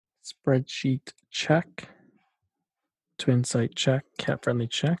Spreadsheet check. Twin site check. Cat friendly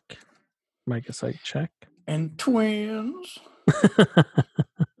check. Micah site check. And twins.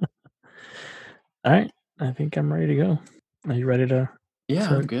 All right. I think I'm ready to go. Are you ready to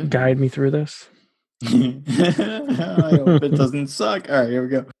I'm good. guide me through this? I hope it doesn't suck. All right, here we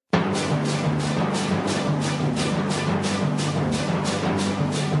go.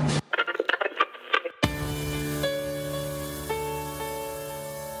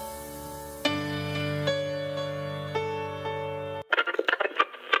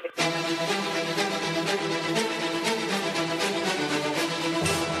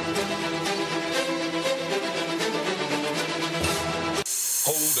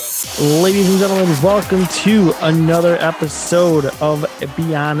 Ladies and gentlemen, welcome to another episode of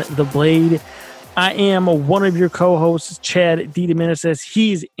Beyond the Blade. I am one of your co-hosts, Chad D. Dominicis.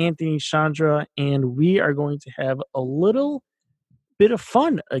 He's Anthony Chandra, and we are going to have a little bit of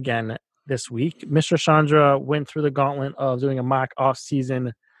fun again this week. Mr. Chandra went through the gauntlet of doing a mock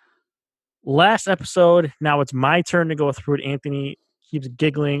off-season last episode. Now it's my turn to go through it. Anthony keeps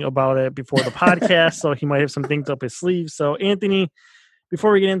giggling about it before the podcast, so he might have some things up his sleeve. So, Anthony,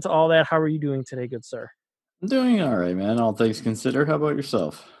 before we get into all that, how are you doing today, good sir? I'm doing all right, man. All things considered. How about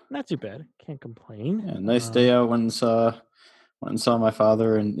yourself? Not too bad. Can't complain. Yeah, nice day out. Went and saw my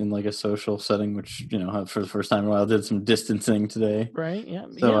father in like a social setting, which, you know, for the first time in a while, did some distancing today. Right. Yeah.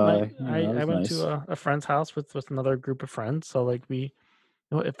 So, I went to a friend's house with another group of friends. So like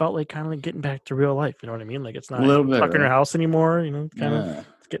it felt like kind of like getting back to real life. You know what I mean? Like it's not stuck in your house anymore. You know, kind of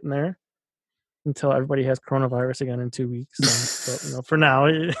it's getting there. Until everybody has coronavirus again in 2 weeks. So, you know, for now,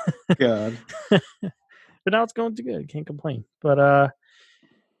 God. But now it's going too good. Can't complain. But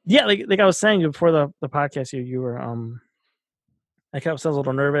yeah, like I was saying before the podcast, you were I kept a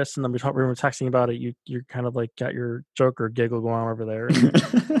little nervous, and then we were texting about it. You're kind of like got your Joker giggle going on over there.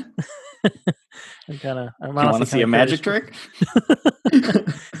 I'm kind of. You want to see a magic trick?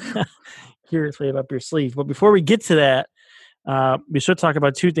 Curious way up your sleeve. But before we get to that. We should talk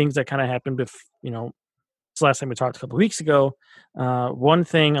about two things that kind of happened it's last time we talked a couple of weeks ago. One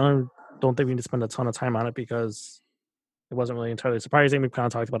thing, I don't think we need to spend a ton of time on it because it wasn't really entirely surprising. We've kind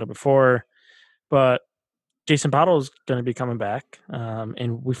of talked about it before, but Jason Botterill is going to be coming back.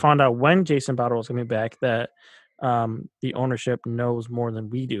 And we found out when Jason Botterill is coming back that the ownership knows more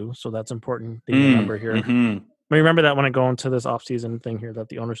than we do. So that's important to remember here. Mm-hmm. I remember that when I go into this offseason thing here, that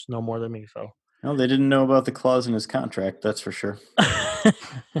the owners know more than me. So. No, they didn't know about the clause in his contract. That's for sure.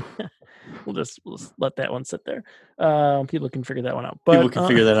 We'll just let that one sit there. People can figure that one out. But, people can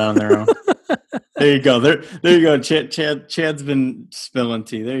figure that out on their own. There you go. There you go. Chad's been spilling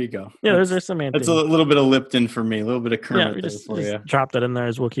tea. There you go. Yeah, there's some. That's a little bit of Lipton for me. A little bit of Kermit there just for you. Drop that in there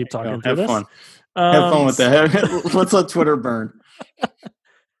as we'll keep talking through this. Have fun. Have fun with that. Let's let Twitter burn.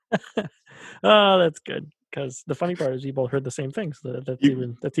 Oh, that's good. Because the funny part is you both heard the same things. That's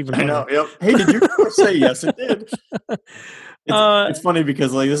even funnier. I know. Yep. Hey, did you say yes? It did. It's funny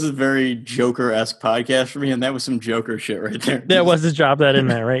because like this is a very Joker-esque podcast for me, and that was some Joker shit right there. That was just drop that in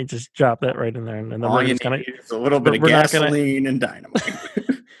there, right? Just drop that right in there, and then all you need is a little bit of gasoline and dynamite.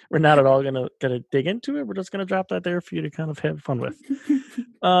 We're not at all gonna dig into it. We're just gonna drop that there for you to kind of have fun with.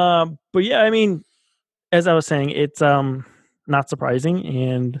 But yeah, I mean, as I was saying, it's not surprising,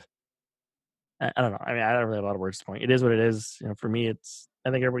 and I don't know. I mean, I don't really have a lot of words to point. It is what it is. You know, for me,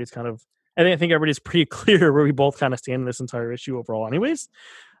 I think everybody's pretty clear where we both kind of stand in this entire issue overall anyways.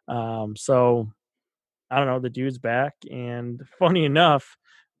 So I don't know, the dude's back, and funny enough,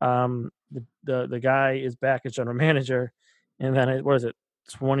 the guy is back as general manager, and then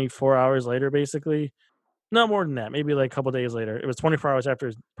 24 hours later, basically, no more than that, maybe like a couple of days later. It was 24 hours after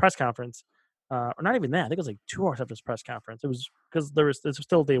his press conference. Or not even that. I think it was like 2 hours after his press conference. It was because this was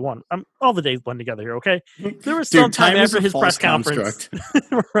still day one. All the days blend together here, okay? There was some time after his press conference,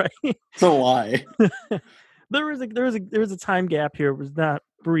 right? It's a lie. there was a time gap here. It was not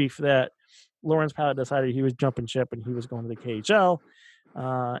brief that Lawrence Pilut decided he was jumping ship and he was going to the KHL.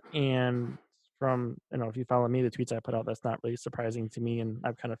 And from if you follow me, the tweets I put out, that's not really surprising to me, and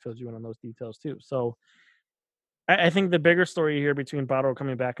I've kind of filled you in on those details too. So. I think the bigger story here between Botterill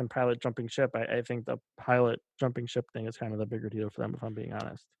coming back and Pilut jumping ship, I think the Pilut jumping ship thing is kind of the bigger deal for them, if I'm being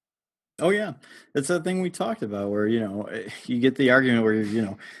honest. Oh, yeah. That's the thing we talked about where, you get the argument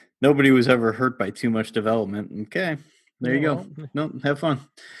where, nobody was ever hurt by too much development. Okay, there you go. No, have fun.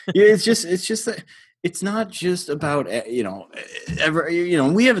 Yeah, it's just that it's not just about, we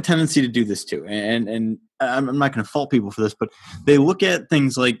have a tendency to do this too. And I'm not going to fault people for this, but they look at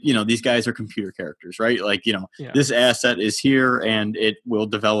things like, these guys are computer characters, right? Like, this asset is here and it will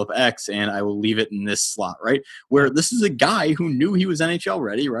develop X and I will leave it in this slot, right? Where this is a guy who knew he was NHL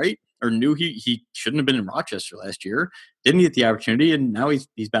ready, right? Or knew he shouldn't have been in Rochester last year, didn't get the opportunity, and now he's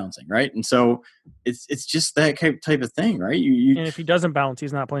bouncing, right? And so it's just that type of thing, right? And if he doesn't bounce,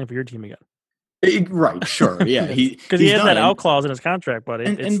 he's not playing for your team again. Right, sure, yeah, because he has that out clause in his contract, but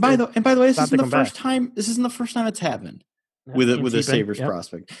by the way, this isn't the first time. This isn't the first time it's happened with a Sabres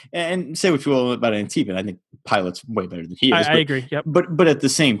prospect. And say what you will about Antipin, I think Pilot's way better than he is. I agree. Yep. But at the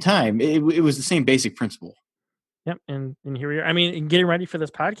same time, it was the same basic principle. Yep, and here we are. I mean, getting ready for this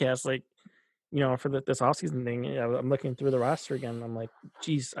podcast, like, for this offseason thing, I'm looking through the roster again. I'm like,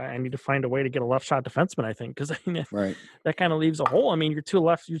 geez, I need to find a way to get a left shot defenseman, I think, because that kind of leaves a hole. I mean, your two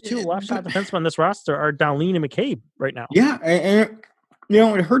left shot defensemen on this roster are Dahlin and McCabe right now. Yeah, and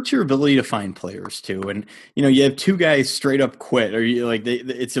it hurts your ability to find players too. And you have two guys straight up quit, or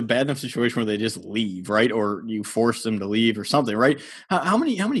it's a bad enough situation where they just leave, right? Or you force them to leave or something, right? How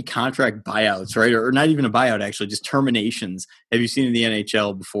many contract buyouts, right? Or not even a buyout, actually, just terminations have you seen in the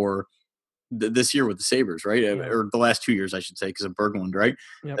NHL before? This year with the Sabres, right? Yeah. Or the last 2 years, I should say, because of Berglund, right?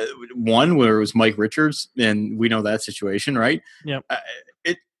 Yep. One where it was Mike Richards, and we know that situation, right? Yep.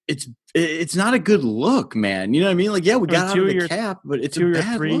 It's not a good look, man. You know what I mean? Like, yeah, we got out of the cap, but it's a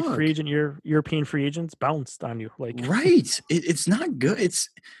bad look. European free agents bounced on you, like right. It's not good.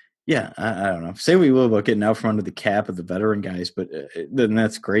 I don't know. Say what we will about getting out from under the cap of the veteran guys, but then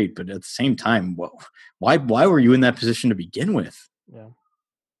that's great. But at the same time, why were you in that position to begin with? Yeah.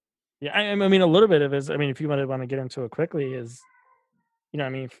 Yeah, I mean, a little bit of it is, I mean, if you want to get into it quickly, is,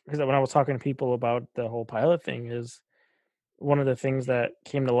 because when I was talking to people about the whole Pilut thing, is one of the things that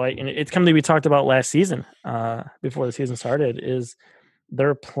came to light, and it's something we talked about last season, before the season started, is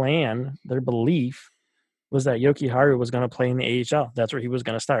their plan, their belief was that Jokiharju was going to play in the AHL. That's where he was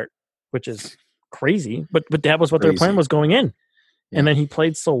going to start, which is crazy, but that was what their plan was going in. Yeah. And then he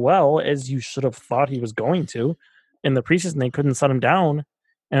played so well, as you should have thought he was going to. In the preseason, they couldn't shut him down.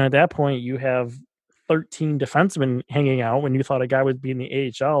 And at that point, you have 13 defensemen hanging out when you thought a guy would be in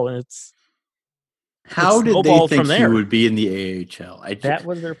the AHL, and how did they think he would be in the AHL? That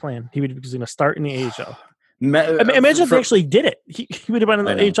was their plan. He was going to start in the AHL. Imagine if they actually did it. He would have been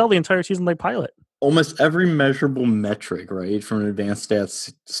in the AHL the entire season like Pilut. Almost every measurable metric, right, from an advanced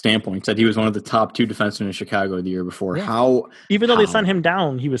stats standpoint, said he was one of the top 2 defensemen in Chicago the year before. Yeah. Even though they sent him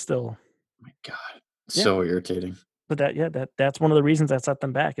down, he was still. Oh my God, so irritating. But that's one of the reasons that set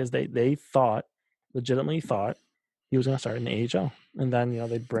them back, is they legitimately thought he was going to start in the AHL, and then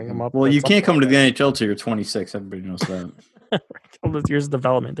they'd bring him up. Well, you can't come to the NHL till you're 26. Everybody knows that. All those years of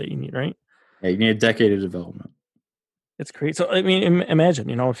development that you need, right? Yeah, you need a decade of development. It's crazy. So I mean, imagine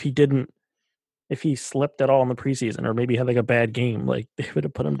if he slipped at all in the preseason, or maybe had like a bad game, like they would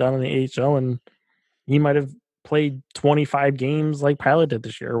have put him down in the AHL, and he might have played 25 games like Pilut did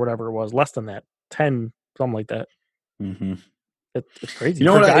this year, or whatever it was, less than that, 10, something like that. Mm-hmm. It's crazy.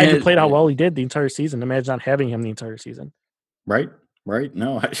 For a guy who played how well he did the entire season, imagine not having him the entire season. Right.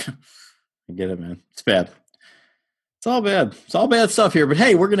 No, I get it, man. It's bad. It's all bad. It's all bad stuff here. But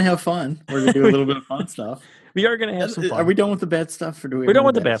hey, we're gonna have fun. We're gonna do a little bit of fun stuff. We are gonna have some fun. Are we done with the bad stuff, or do we? We're done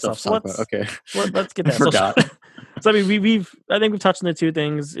with the bad stuff. So okay. Let's get that. I forgot. So I mean, I think we've touched on the two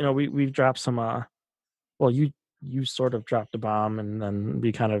things. We've dropped some. Well, you sort of dropped a bomb, and then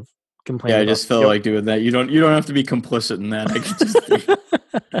we kind of complained. Yeah, I just felt like doing that. You don't have to be complicit in that. I can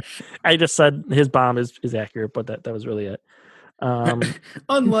just. I just said his bomb is accurate, but that was really it.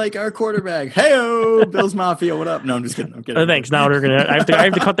 Unlike our quarterback, hey, Bills Mafia, what up? No, I'm just kidding. Thanks. Now we're gonna. I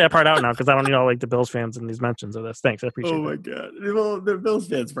have to cut that part out now, because I don't like the Bills fans in these mentions of this. Thanks, I appreciate it. Oh my God, well, the Bills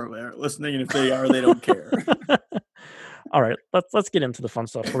fans probably aren't listening, and if they are, they don't care. All right, let's get into the fun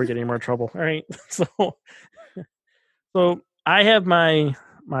stuff before we get any more trouble. All right, so I have my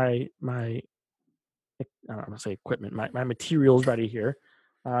I don't want to say equipment, my materials ready here.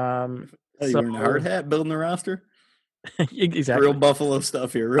 You're wearing a hard hat, building the roster. Exactly. Real Buffalo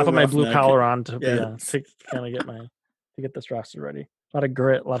stuff here. I put my blue collar on to kind of get this roster ready. A lot of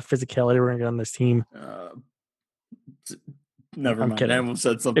grit, a lot of physicality we're gonna get on this team. Never mind. Kidding. I almost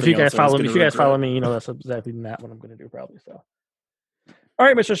said something. If you guys follow me, that's exactly not what I'm gonna do probably. So, all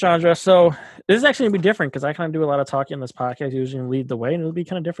right, Mr. Chandra. So this is actually gonna be different, because I kind of do a lot of talking in this podcast. Usually lead the way, and it'll be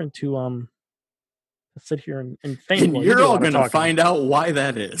kind of different to sit here and think. And you're all gonna find out why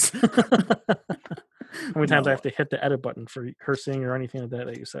that is. How many times I have to hit the edit button for cursing or anything like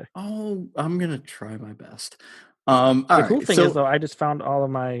that you say? Oh, I'm going to try my best. The cool thing is, though, I just found all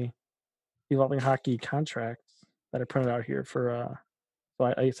of my Evolving Hockey contracts that I printed out here for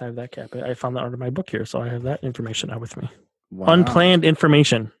So I have that cap. I found that under my book here, so I have that information out with me. Wow. Unplanned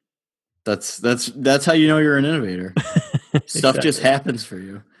information. That's how you know you're an innovator. Stuff just happens for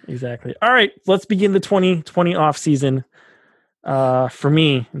you. Exactly. All right, let's begin the 2020 off season for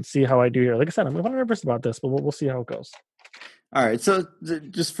me and see how I do here. Like I said, I'm nervous about this, but we'll see how it goes. All right, so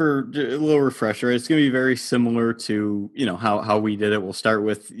just for a little refresher, it's going to be very similar to how we did it. We'll start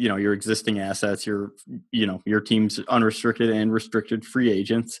with your existing assets, your team's unrestricted and restricted free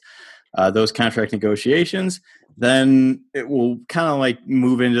agents, those contract negotiations. Then it will kind of like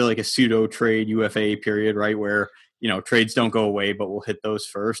move into like a pseudo trade UFA period, right? Where trades don't go away, but we'll hit those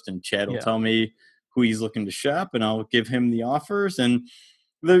first, and Chad will tell me who he's looking to shop, and I'll give him the offers. And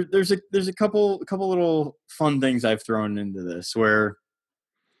there's a couple little fun things I've thrown into this where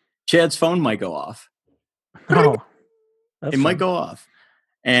Chad's phone might go off. It might go off,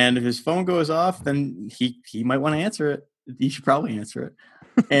 and if his phone goes off, then he might want to answer it. He should probably answer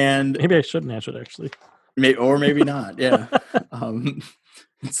it. And maybe I shouldn't answer it actually. Maybe not. Yeah.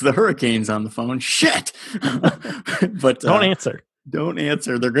 It's the Hurricanes on the phone. Shit. But don't answer. Don't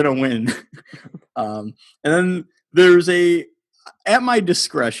answer. They're gonna win. And then there's at my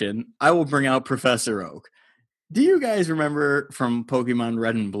discretion, I will bring out Professor Oak. Do you guys remember from Pokemon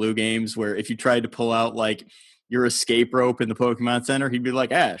Red and Blue games where if you tried to pull out like your escape rope in the Pokemon Center, he'd be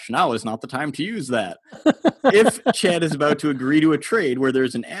like, Ash, now is not the time to use that. If Chad is about to agree to a trade where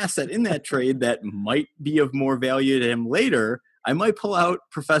there's an asset in that trade that might be of more value to him later, I might pull out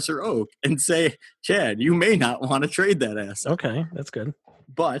Professor Oak and say, Chad, you may not want to trade that asset. Okay, that's good.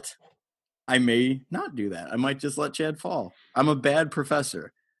 But I may not do that. I might just let Chad fall. I'm a bad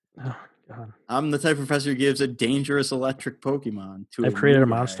professor. Oh, God. I'm the type of professor who gives a dangerous electric Pokemon to I've created a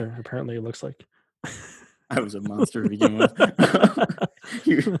monster, apparently it looks like. I was a monster to begin with.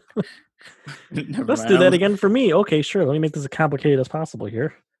 Let's do that again for me. Okay, sure. Let me make this as complicated as possible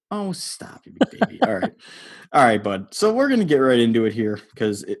here. Oh, stop, you big baby. All right, bud. So we're going to get right into it here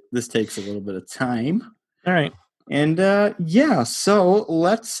because this takes a little bit of time. All right. And so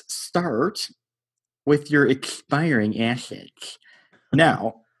let's start with your expiring assets.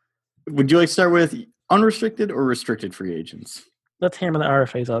 Now, would you like to start with unrestricted or restricted free agents? Let's hammer the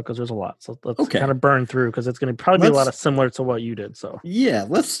RFAs out because there's a lot. So let's kind of burn through because it's going to probably be a lot of similar to what you did. So yeah,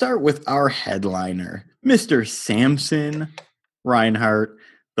 let's start with our headliner, Mr. Samson Reinhart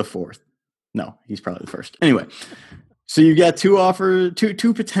the fourth. No, he's probably the first. Anyway, so you got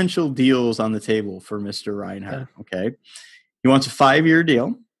two potential deals on the table for Mr. Reinhart. Okay, he wants a 5-year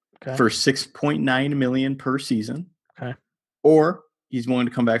deal for $6.9 million per season. Okay, or he's willing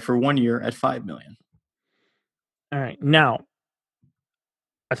to come back for 1 year at $5 million. All right, now.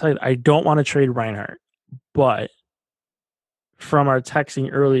 I tell you, I don't want to trade Reinhart, but from our texting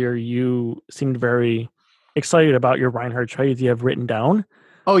earlier, you seemed very excited about your Reinhart trades you have written down.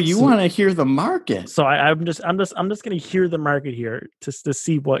 Oh, you want to hear the market? So I'm just going to hear the market here to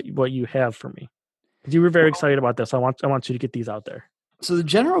see what you have for me. You were very excited about this. I want you to get these out there. So the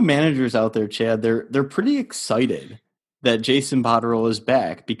general managers out there, Chad, they're pretty excited that Jason Botterill is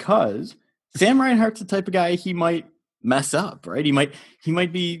back because Sam Reinhart's the type of guy he might mess up, right? He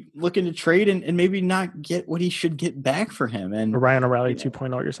might be looking to trade and maybe not get what he should get back for him. And Ryan O'Reilly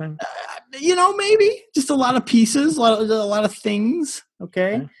 2.0, you're saying? Maybe just a lot of pieces, a lot of things.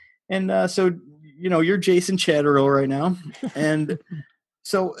 Okay. And so you're Jason Chatterill right now, and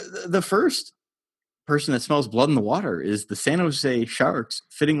so the first person that smells blood in the water is the San Jose Sharks.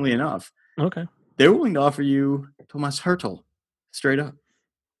 Fittingly enough, okay, they're willing to offer you Tomas Hertl straight up.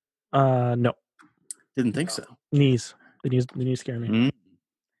 No. Didn't think so. Knees. The knees scare me. Mm-hmm.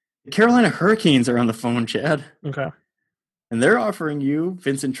 The Carolina Hurricanes are on the phone, Chad. Okay. And they're offering you,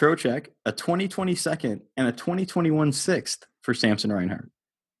 Vincent Trocheck, a 2020 second and a 2021 sixth for Samson Reinhart.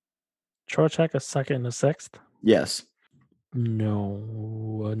 Trocheck, a second and a sixth? Yes.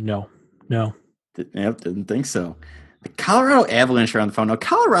 No. Didn't think so. The Colorado Avalanche are on the phone. Now,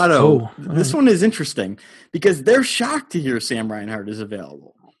 Colorado, this one is interesting because they're shocked to hear Sam Reinhart is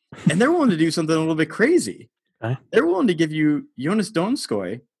available. And they're willing to do something a little bit crazy. Okay. They're willing to give you Jonas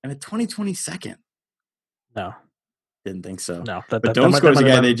Donskoy and a 2020 second. No. Didn't think so. No. But Donskoy's a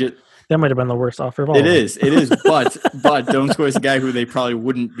guy that might have been the worst offer of all. It is. But Donskoy's a guy who they probably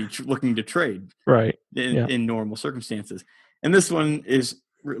wouldn't be looking to trade. Right. In normal circumstances. And this one is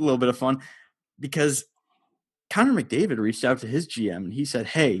a little bit of fun because Connor McDavid reached out to his GM and he said,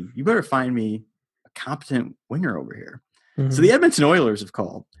 hey, you better find me a competent winger over here. Mm-hmm. So the Edmonton Oilers have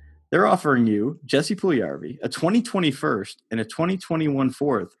called. They're offering you Jesse Puljujarvi, a 2020 first and a 2021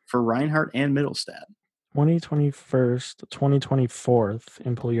 fourth for Reinhart and Mittelstadt. 2021st, 2024th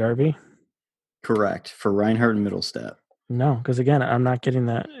in Puljujarvi? Correct, for Reinhart and Mittelstadt. No, because again, I'm not getting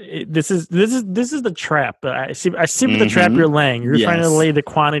that. This is the trap. I see what the trap you're laying. You're trying to lay the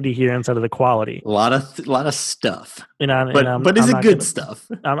quantity here instead of the quality. A lot of stuff. But is it good stuff?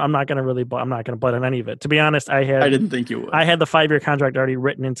 I'm not gonna really. I'm not gonna butt on any of it. To be honest, I didn't think you would. I had the 5-year contract already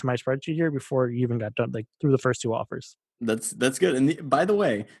written into my spreadsheet here before you even got done, like through the first 2 offers. That's good. And by the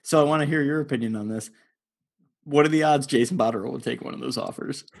way, so I want to hear your opinion on this. What are the odds Jason Botterill would take one of those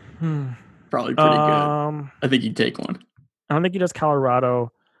offers? Probably pretty good. I think he'd take one. I don't think he does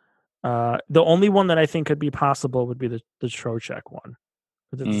Colorado. The only one that I think could be possible would be the Trocheck one,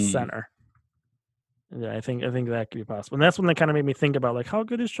 because it's a center. Yeah, I think that could be possible, and that's when they kind of made me think about like how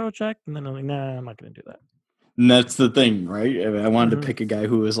good is Trocheck, and then I'm like, nah, I'm not going to do that. And that's the thing, right? I wanted to pick a guy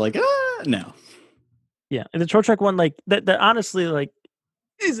who was like, no. Yeah, and the Trocheck one, like that honestly, like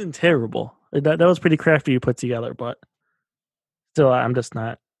isn't terrible. That was pretty crafty you put together, but still, I'm just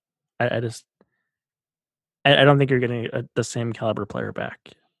not. I don't think you're getting the same caliber player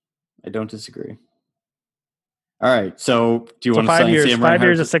back. I don't disagree. All right, so do you want to 5 sign years? Sam 5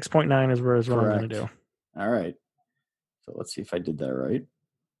 years at 6.9 is what I'm going to do. All right, so let's see if I did that right.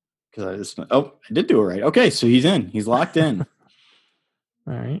 Because I did do it right. Okay, so he's in. He's locked in.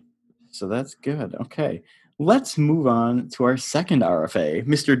 All right. So that's good. Okay, let's move on to our second RFA,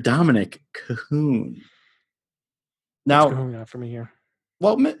 Mr. Dominic Cahoon. Now, what's Cahoon got for me here?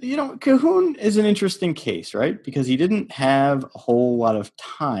 Well, Cahoon is an interesting case, right? Because he didn't have a whole lot of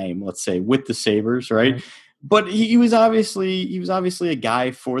time, let's say, with the Sabres, right? But he was obviously a guy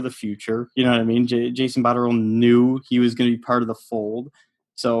for the future. You know what I mean? Jason Botterill knew he was going to be part of the fold.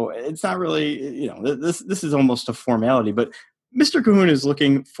 So it's not really, this is almost a formality. But Mr. Cahoon is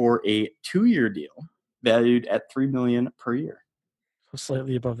looking for a 2-year deal valued at $3 million per year. So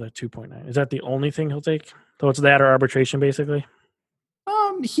slightly above that 2.9. Is that the only thing he'll take? So it's that or arbitration, basically?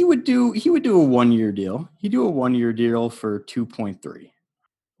 He would do a 1-year deal. He'd do a 1-year deal for 2.3.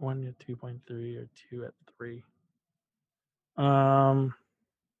 1 to 2.3 or 2 at 3.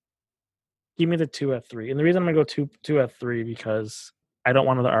 Give me the 2 at 3. And the reason I'm going to go 2 at 3 because I don't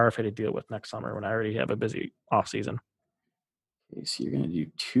want another RFA to deal with next summer when I already have a busy offseason. Okay, so you're going to do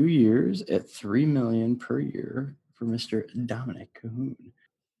 2 years at $3 million per year for Mr. Dominic Cahoon.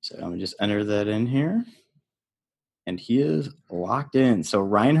 So I'm going to just enter that in here. And he is locked in. So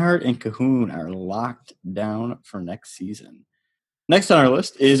Reinhart and Cahoon are locked down for next season. Next on our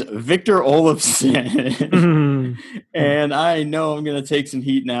list is Victor Olofsson. And I know I'm going to take some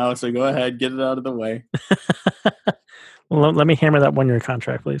heat now, so go ahead, get it out of the way. Well, let me hammer that 1-year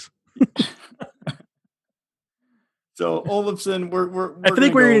contract, please. So Olofsson, I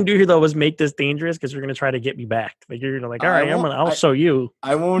think what you're going to do here, though, was make this dangerous because you're going to try to get me back. Like you're going to all right, I'll show you.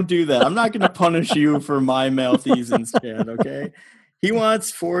 I won't do that. I'm not going to punish you for my malfeasance, Chad. Okay. He wants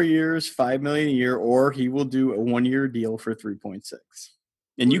 4 years, $5 million a year, or he will do a 1-year deal for 3.6.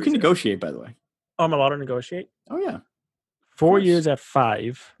 And you can negotiate, by the way. Oh, I'm allowed to negotiate? Oh yeah. 4 years at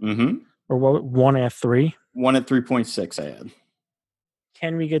 5. Mm-hmm. Or what? 1 at 3. 1 at 3.6. I had.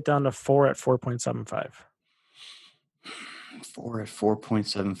 Can we get down to 4 at 4.75? 4 at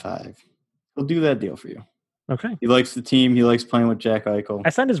 4.75. He'll do that deal for you. Okay. He likes the team. He likes playing with Jack Eichel. I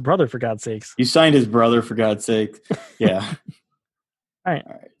signed his brother, for God's sakes. You signed his brother, for God's sake. Yeah. All right.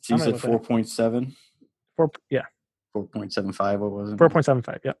 So you said 4.7? 4.75, what was it?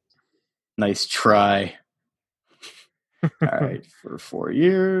 4.75, yep. Nice try. All right. For 4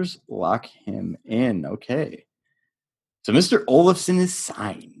 years, lock him in. Okay. So Mr. Olofsson is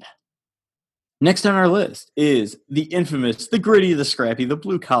signed. Next on our list is the infamous, the gritty, the scrappy, the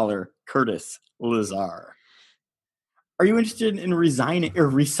blue-collar Curtis Lazar. Are you interested in re-signing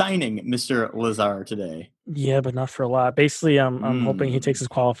Mr. Lazar today? Yeah, but not for a lot. Basically, I'm hoping he takes his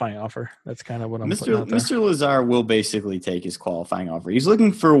qualifying offer. That's kind of what I'm putting out there. Mr. Lazar will basically take his qualifying offer. He's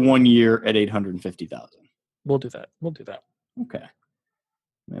looking for 1 year at $850,000. We'll do that. Okay.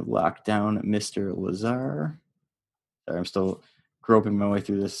 Let me lock down Mr. Lazar. Sorry, I'm still groping my way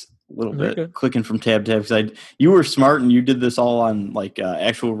through this a little bit, clicking from tab to tab. Because you were smart and you did this all on like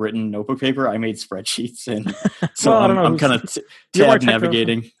actual written notebook paper. I made spreadsheets, and so I'm kind of tab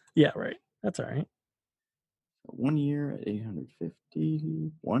navigating. Yeah, right. That's all right. 1 year at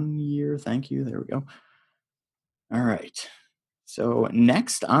 850. 1 year. Thank you. There we go. All right. So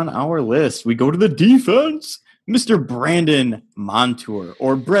next on our list, we go to the defense. Mr. Brandon Montour,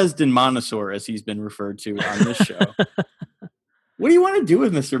 or Bresden Monosaur, as he's been referred to on this show. What do you want to do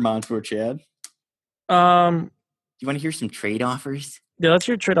with Mr. Montour, Chad? Do you want to hear some trade offers? Yeah, let's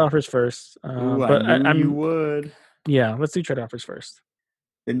hear trade offers first. I knew you would. Yeah, let's do trade offers first.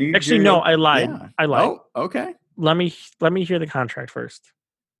 Actually, no, I lied. Yeah. I lied. Oh, okay. Let me hear the contract first.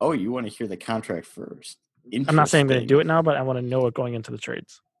 Oh, you want to hear the contract first? I'm not saying I'm going to do Interesting. it now, but I want to know it going into the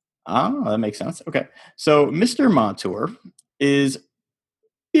trades. Oh, that makes sense. Okay. So Mr. Montour is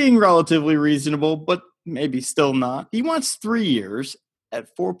being relatively reasonable, but maybe still not. He wants 3 years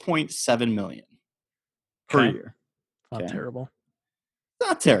at 4.7 million per Okay. year. Not Okay. terrible.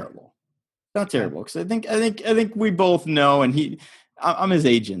 Not terrible. Not Okay. terrible. Because I think we both know, and I'm his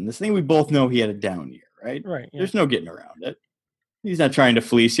agent. This thing we both know he had a down year, right? Right. Yeah. There's no getting around it. He's not trying to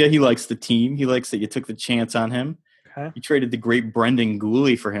fleece you. He likes the team. He likes that you took the chance on him. Okay. You traded the great Brendan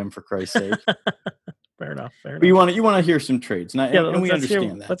Gooley for him, for Christ's sake. Fair enough. Fair But enough. you want to hear some trades, and we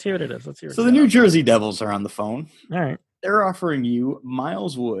understand that. Let's hear what it is. Let's hear what So you the got New out there. Jersey Devils are on the phone. All right. They're offering you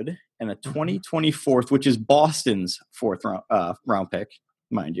Miles Wood and a 2024, which is Boston's fourth round pick,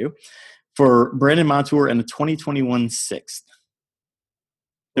 mind you, for Brandon Montour and a 2021 sixth.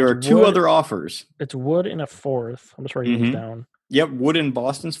 There are two other offers. It's Wood in a fourth. I'm just writing these down. Yep, Wood in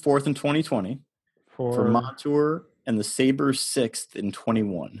Boston's fourth in 2020 for Montour and the Sabres sixth in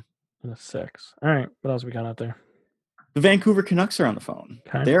 21. And a six. All right. What else we got out there? The Vancouver Canucks are on the phone.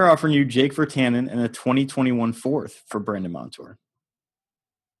 Okay. They're offering you Jake Virtanen and a 2021 fourth for Brandon Montour.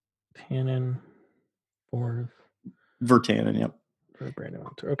 Virtanen, fourth. Virtanen, yep. For Brandon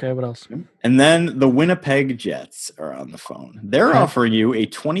Montour. Okay, what else? And then the Winnipeg Jets are on the phone. They're offering you a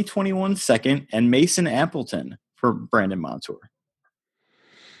 2021 second and Mason Appleton for Brandon Montour.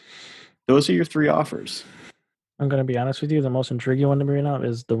 Those are your three offers. I'm going to be honest with you. The most intriguing one to me right now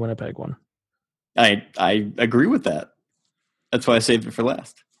is the Winnipeg one. I agree with that. That's why I saved it for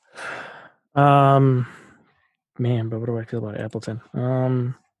last. Man, but what do I feel about Appleton?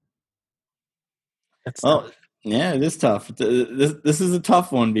 That's tough. Yeah, it is tough. This is a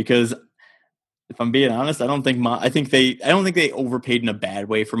tough one because if I'm being honest, I don't think they overpaid in a bad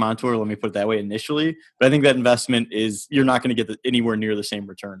way for Montour. Let me put it that way initially, but I think that investment you're not going to get anywhere near the same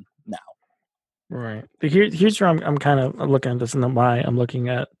return now. Right. But here's where I'm kind of looking at this, and why I'm looking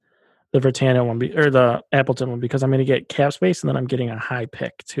at the Virtanen one or the Appleton one, because I'm going to get cap space and then I'm getting a high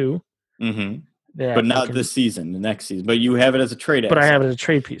pick too. Mm-hmm. But not this season, the next season. But you have it as a trade. But I have it as a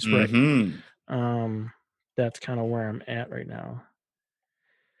trade piece, right? Mm-hmm. That's kind of where I'm at right now.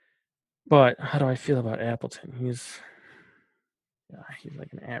 But how do I feel about Appleton? He's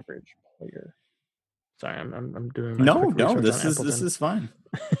like an average player. Sorry, I'm doing my quick research this on Appleton. This is fine.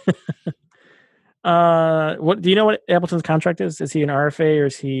 What do you know? What Appleton's contract is? Is he an RFA or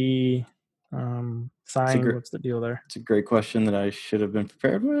is he signed? What's the deal there? It's a great question that I should have been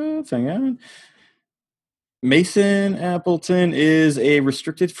prepared with. Hang on. Mason Appleton is a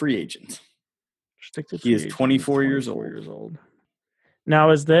restricted free agent. He is 24 years old. Now,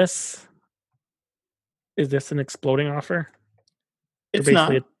 is this an exploding offer? It's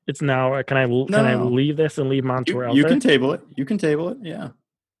not. It's now. Can I leave this and leave Montour out there? You can table it. You can table it. Yeah.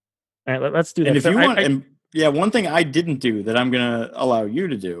 All right, let's do that. And if you want, one thing I didn't do that I'm going to allow you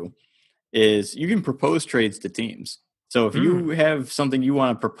to do is you can propose trades to teams. So if you have something you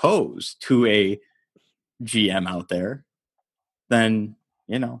want to propose to a GM out there, then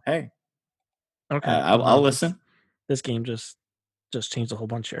hey, okay, I'll listen. This game just changed a whole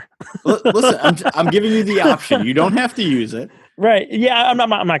bunch here. Listen, I'm giving you the option. You don't have to use it. Right. Yeah, I'm not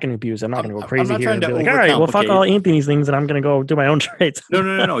going to abuse it. I'm not going to go crazy here and be like, all right, well, fuck all Anthony's things, and I'm going to go do my own trades.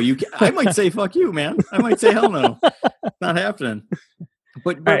 No. I might say fuck you, man. I might say hell no. Not happening.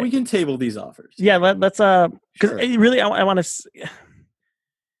 But right. We can table these offers. Yeah, let's because really I want to.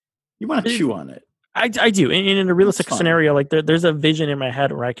 You want to chew on it. I do. And in a realistic scenario, like there's a vision in my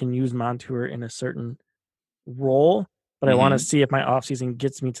head where I can use Montour in a certain role, but I want to see if my offseason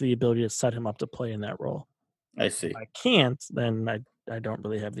gets me to the ability to set him up to play in that role. I see. If I can't, then I don't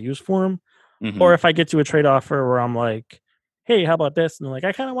really have the use for him. Or if I get to a trade offer where I'm like, hey, how about this? And they're like,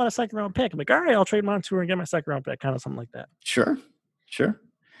 I kind of want a second round pick. I'm like, all right, I'll trade Montour and get my second round pick, kind of something like that. Sure.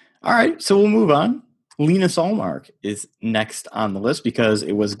 All right, so we'll move on. Linus Ullmark is next on the list because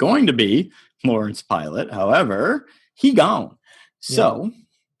it was going to be Lawrence Pilut. However, he gone. So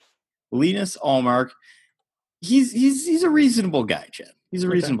Linus Ullmark, he's a reasonable guy, Chad. He's a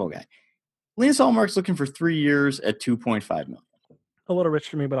reasonable guy. Linus Ullmark's looking for 3 years at $2.5 million. A little rich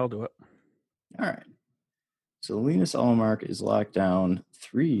for me, but I'll do it. All right. So Linus Ullmark is locked down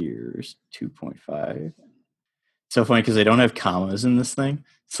 3 years, 2.5. So funny because they don't have commas in this thing.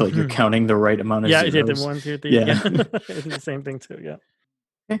 So you're counting the right amount of zeros. Yeah, the 1, 2, 3. Yeah. It's the same thing too, yeah.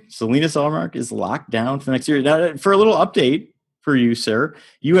 Okay. So Linus Ullmark is locked down for the next year. Now, for a little update for you, sir,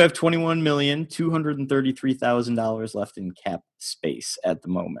 you have $21,233,000 left in cap space at the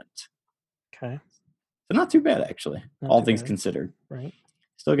moment. Okay. So not too bad, actually, all things considered. Right.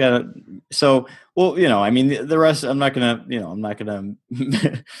 Still got it. So, well, I mean, the rest, I'm not gonna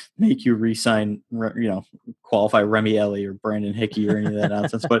make you re-sign, qualify Remy Ellie or Brandon Hickey or any of that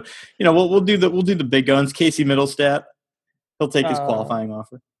nonsense. But we'll do the big guns. Casey Middlestat, he'll take his qualifying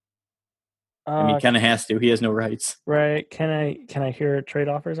offer. I mean, he kind of has to. He has no rights. Right? Can I hear trade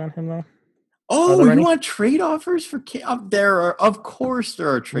offers on him though? Oh, you want trade offers for of course there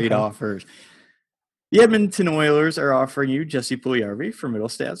are trade offers. The Edmonton Oilers are offering you Jesse Puljujarvi for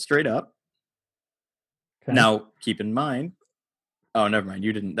Middlestat straight up. Okay. Now, keep in mind. Oh, never mind.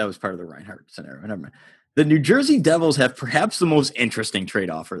 You didn't. That was part of the Reinhardt scenario. Never mind. The New Jersey Devils have perhaps the most interesting trade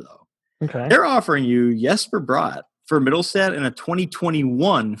offer, though. Okay. They're offering you Jesper Bratt for Middlestat and a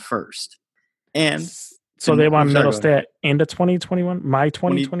 2021 first. And so they want Middlestat and a 2021? My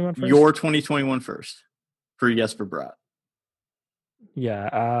 2021 first? Your 2021 first for Jesper Bratt. Yeah.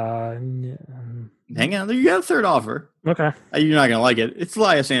 Hang on. You got a third offer. Okay. You're not going to like it. It's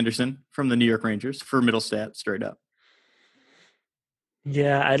Elias Anderson from the New York Rangers for Middlestat straight up.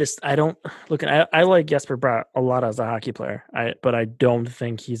 Yeah, I don't look. I like Jesper Bratt a lot as a hockey player. But I don't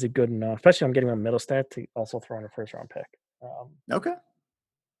think he's a good enough, especially I'm getting a Middlestat to also throw in a first round pick. Okay.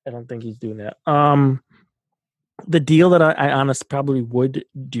 I don't think he's doing that. The deal that I honestly probably would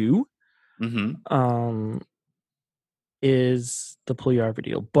do, is the Puljujarvi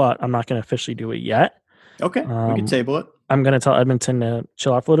deal, but I'm not going to officially do it yet. Okay, we can table it. I'm going to tell Edmonton to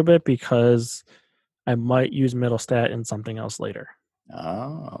chill off a little bit because I might use Middlestat in something else later.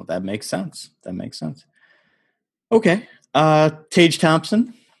 Oh, that makes sense. Okay. Tage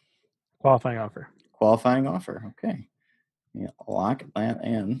Thompson. Qualifying offer. Okay. Yeah, lock that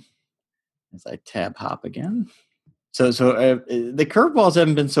in as I tab hop again. So the curveballs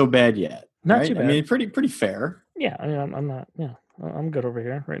haven't been so bad yet. Not too bad. I mean, pretty fair. Yeah, I mean, I'm not. Yeah, I'm good over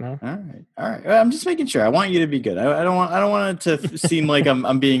here right now. All right. I'm just making sure. I want you to be good. I don't want it to seem like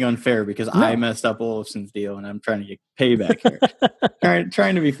I'm being unfair because I messed up Olofsson's deal and I'm trying to get payback here.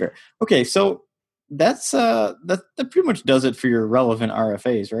 trying to be fair. Okay, so that pretty much does it for your relevant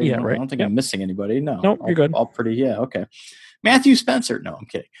RFAs, right? Yeah, right. I don't think I'm missing anybody. No, nope, you're good. All pretty. Yeah, okay. Matthew Spencer. No, I'm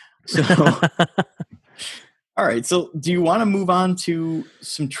kidding. So, all right. So, do you want to move on to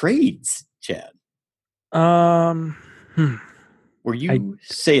some trades, Chad? Where you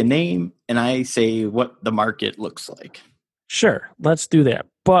say a name and I say what the market looks like. Sure, let's do that.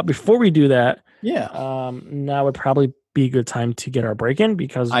 But before we do that, now would probably be a good time to get our break in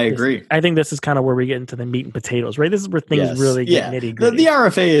because I agree. I think this is kind of where we get into the meat and potatoes, right? This is where things really get nitty gritty. The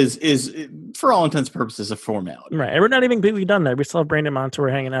RFA is for all intents and purposes a formality, right? And we're not even completely done there. We still have Brandon Montour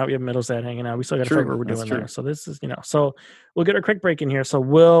hanging out. We have Middlestat hanging out. We still got to figure out what we're doing there. So this is so we'll get a quick break in here. So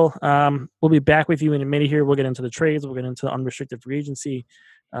we'll be back with you in a minute here. We'll get into the trades. We'll get into the unrestricted free agency.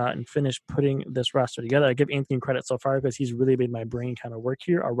 And finish putting this roster together. I give Anthony credit so far because he's really made my brain kind of work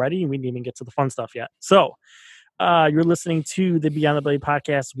here already, and we didn't even get to the fun stuff yet. So you're listening to the Beyond the Blade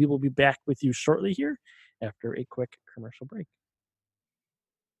podcast. We will be back with you shortly here after a quick commercial break.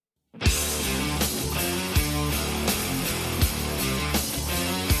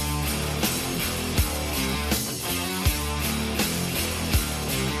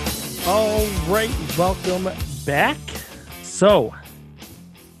 All right, welcome back. So,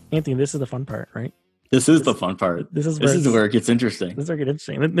 Anthony, this is the fun part, right? This is the fun part. This is where it gets interesting. This is where it gets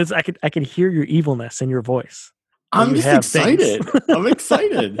interesting. I can hear your evilness in your voice. I'm just excited. I'm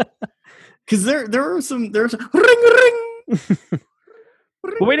excited because there's ring. Well,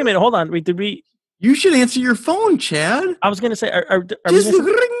 wait a minute. Hold on. Wait, did we? You should answer your phone, Chad. I was going to say, just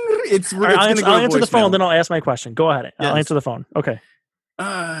ring. I'll answer the phone, then I'll ask my question. Go ahead. I'll answer the phone. Okay.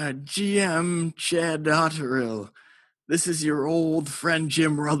 GM Chad Botterill. This is your old friend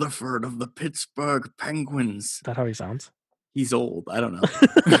Jim Rutherford of the Pittsburgh Penguins. Is that how he sounds? He's old. I don't know.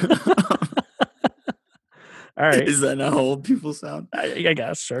 All right. Is that how old people sound? I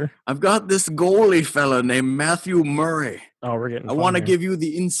guess, sure. I've got this goalie fella named Matthew Murray. Oh, we're getting. I want to give you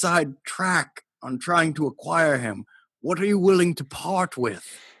the inside track on trying to acquire him. What are you willing to part with?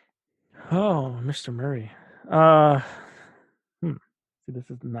 Oh, Mr. Murray. See,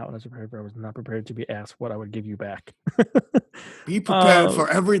 this is not what I was prepared for. I was not prepared to be asked what I would give you back. Be prepared for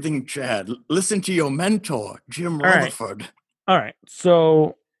everything, Chad. Listen to your mentor, Jim Rutherford. All right.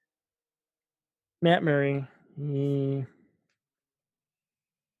 So, Matt Murray, goaltender,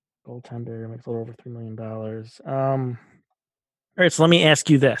 makes a little over $3 million. All right. So let me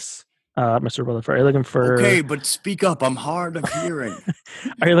ask you this, Mr. Rutherford. Are you looking for? Okay, but speak up. I'm hard of hearing.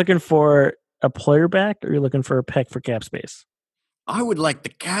 Are you looking for a player back, or are you looking for a pick for cap space? I would like the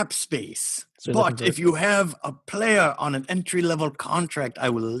cap space, but if you have a player on an entry-level contract, I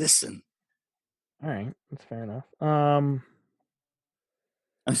will listen. All right, that's fair enough.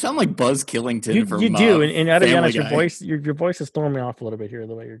 I sound like Buzz Killington You from do, and I gotta be Family honest, Guy. your voice is throwing me off a little bit here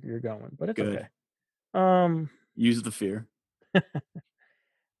the way you're going, but it's Good. okay. Use the fear.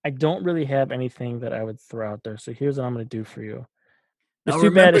 I don't really have anything that I would throw out there, so here's what I'm gonna do for you. It's Now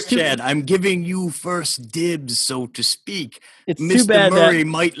too bad. remember, It's too. Chad, I'm giving you first dibs, so to speak. It's too Mr. bad that Murray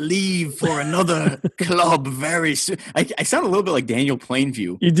might leave for another club very soon. I sound a little bit like Daniel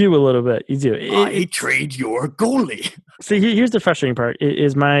Plainview. you do a little bit. You do. I trade your goalie. See, here's the frustrating part.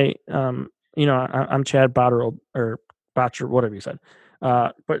 Is my I'm Chad Botterill or Botcher, whatever you said.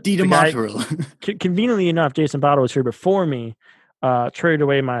 But Dita the guy, Motterill. conveniently enough, Jason Botterill was here before me. Traded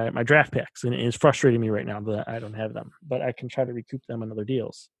away my draft picks, and it's frustrating me right now that I don't have them. But I can try to recoup them in other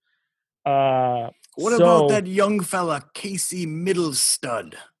deals. What about that young fella, Casey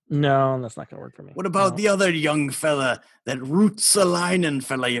Middlestud? No, that's not going to work for me. What about the other young fella, that Ruotsalainen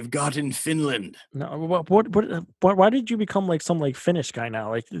fella you've got in Finland? No, what? Why did you become like some like Finnish guy now?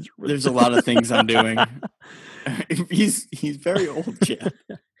 Like, there's a lot of things I'm doing. He's very old, Chad.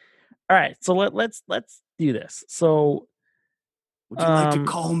 All right, so let's do this. So, would you like to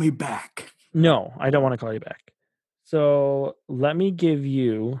call me back? No, I don't want to call you back. So let me give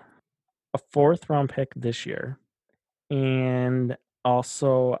you a 4th round pick this year, and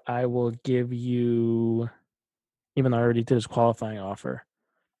also I will give you, even though I already did his qualifying offer,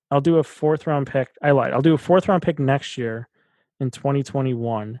 I'll do a 4th round pick. I lied. I'll do a 4th round pick next year in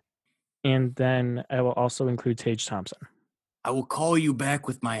 2021, and then I will also include Tage Thompson. I will call you back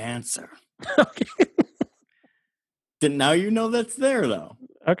with my answer. Okay. Now you know that's there, though.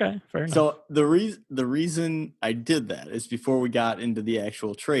 Okay, fair enough. So the reason I did that is before we got into the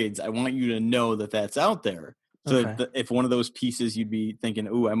actual trades, I want you to know that that's out there. So that if one of those pieces you'd be thinking,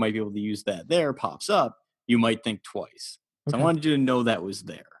 "Ooh, I might be able to use that," there pops up, you might think twice. So I wanted you to know that was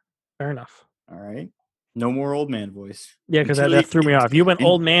there. Fair enough. All right. No more old man voice. Yeah, because that threw me off. You went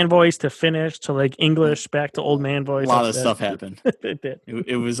old man voice to Finnish to like English back to old man voice. A lot of stuff happened. It did.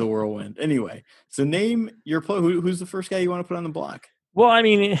 It was a whirlwind. Anyway, so name your player. Who's the first guy you want to put on the block? Well, I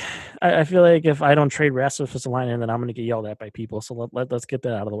mean, I feel like if I don't trade Rasmus Ristolainen, then I'm going to get yelled at by people. So let's get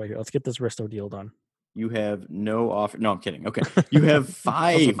that out of the way here. Let's get this Risto deal done. You have no offer. No, I'm kidding. Okay. You have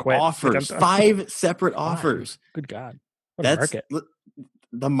 5 offers, 5 separate offers. Good God. What a market.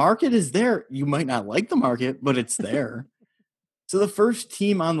 The market is there. You might not like the market, but it's there. So the first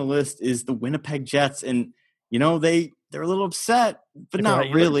team on the list is the Winnipeg Jets. And, they're a little upset, but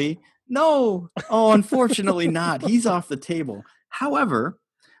not really. No. Oh, unfortunately not. He's off the table. However,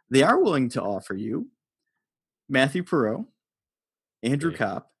 they are willing to offer you Matthew Perreault, Andrew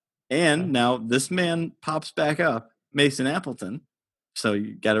Kopp, and now this man pops back up, Mason Appleton. So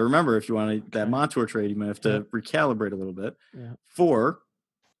you got to remember, if you want that Montour trade, you might have to recalibrate a little bit for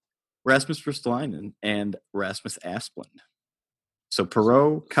Rasmus Ristolainen and Rasmus Asplund. So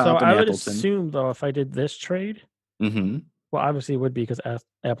Perreault, Kopp, and Appleton. So I would assume, though, if I did this trade, well, obviously it would be because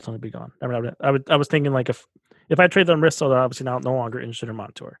Appleton would be gone. I mean, I was thinking like if I trade them Risto, they're obviously now no longer interested in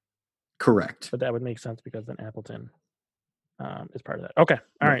Montour. Correct. But that would make sense because then Appleton is part of that. Okay.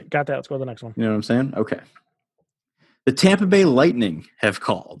 All right. Got that. Let's go to the next one. You know what I'm saying? Okay. The Tampa Bay Lightning have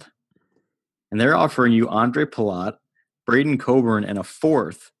called, and they're offering you Andre Pilut, Braden Coburn, and a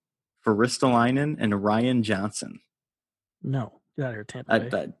 4th for Ristolainen and Ryan Johnson. No. Get out of here, Tampa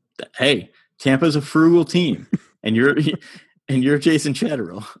Bay. Hey, Tampa's a frugal team, and you're Jason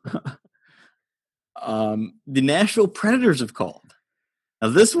Botterill. The Nashville Predators have called. Now,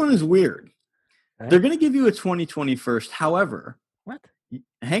 this one is weird. Okay. They're going to give you a 2020 first. However,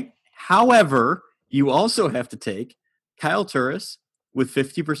 However, you also have to take Kyle Turris with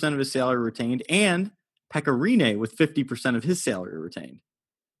 50% of his salary retained and Pekka Rinne with 50% of his salary retained.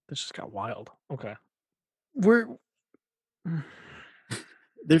 This just got wild. Okay.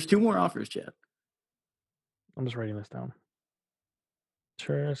 There's 2 more offers, Chad. I'm just writing this down.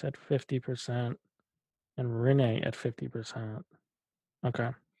 Turris at 50% and Rinne at 50%. Okay.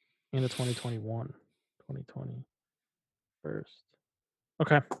 In the 2021. 2020 first.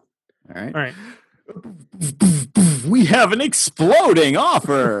 Okay. All right. We have an exploding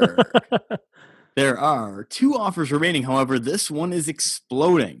offer. There are 2 offers remaining. However, this one is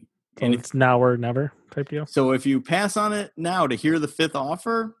exploding. So and it's now or never type deal. So if you pass on it now to hear the 5th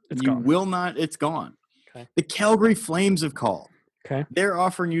offer, it's gone. Okay. The Calgary Flames have called. Okay. They're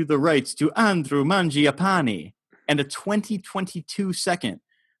offering you the rights to Andrew Mangiapane and a 2022 second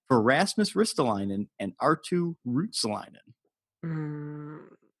for Rasmus Ristolainen and Arttu Ruotsalainen.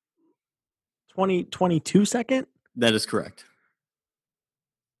 2022 second? That is correct.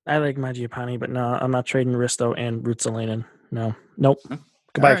 I like Mangiapane, but no, I'm not trading Risto and Ruotsalainen. No. Nope.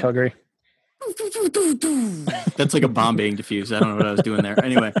 Goodbye, right. Calgary. That's like a bomb being defused. I don't know what I was doing there.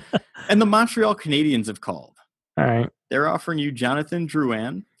 Anyway, and the Montreal Canadiens have called. All right. They're offering you Jonathan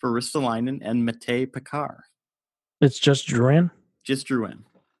Drouin for Ristolainen and Matej Pekar. It's just Drouin? Just Drouin.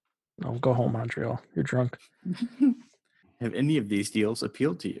 Oh, go home, Montreal. You're drunk. Have any of these deals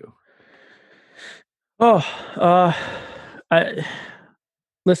appealed to you?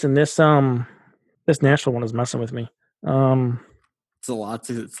 Listen, this Nashville one is messing with me. It's a lot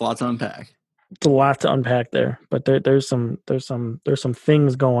to unpack. It's a lot to unpack there, but there's some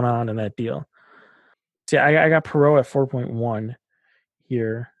things going on in that deal. See, I got Perot at 4.1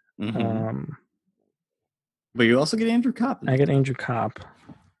 here. Mm-hmm. But you also get Andrew Copp. I get Andrew Copp.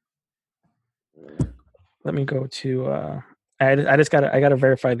 Let me go to. I gotta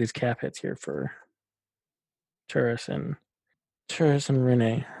verify these cap hits here for Turris and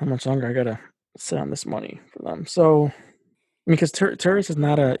Rene. How much longer I gotta sit on this money for them? So, because Turris is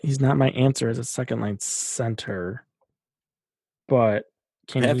he's not my answer as a second line center, but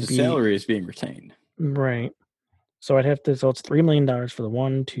can half his salary is being retained, right? So I'd have to. So it's $3 million for the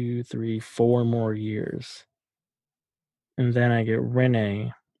 1, 2, 3, 4 more years, and then I get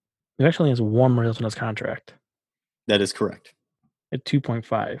Rene. He actually has one more year on his contract. That is correct. At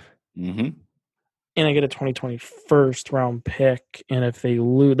 2.5. Mm-hmm. And I get a 2020 first round pick. And if they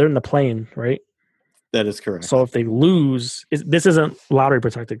lose, they're in the play-in, right? That is correct. So if they lose, this isn't lottery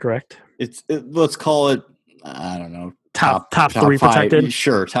protected, correct? Let's call it, I don't know, top 3 5, protected.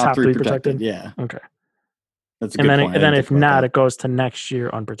 Sure, top 3 protected. Yeah. Okay. That's a good point. And then if not, it goes to next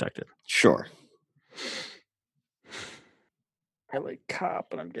year unprotected. Sure. I like Copp,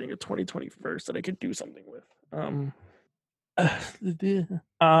 but I'm getting a 2020 first that I could do something with.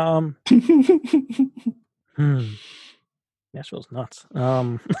 Nashville's nuts.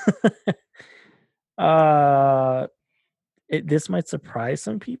 This might surprise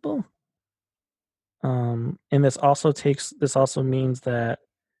some people. And this also means that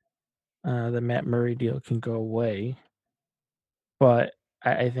the Matt Murray deal can go away. But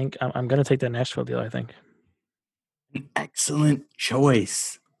I think I'm going to take that Nashville deal, I think. An excellent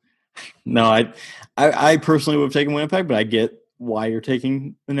choice. No, I personally would have taken Winnipeg, but I get why you're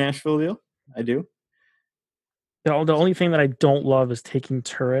taking the Nashville deal. I do. The only thing that I don't love is taking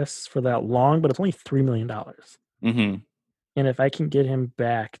Turris for that long, but it's only $3 million. Mm-hmm. And if I can get him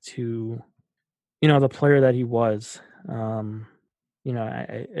back to, the player that he was, or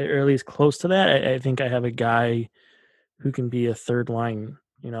at least close to that, I think I have a guy who can be a third line,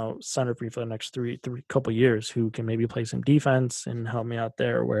 center for the next three couple years, who can maybe play some defense and help me out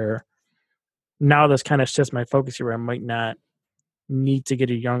there. Where now this kind of shifts my focus here, where I might not need to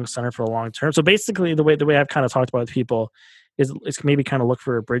get a young center for a long term. So basically, the way I've kind of talked about with people is maybe kind of look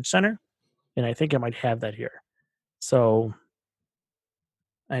for a bridge center, and I think I might have that here. So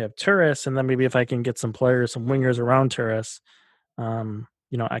I have Turris, and then maybe if I can get some players, some wingers around Turris, I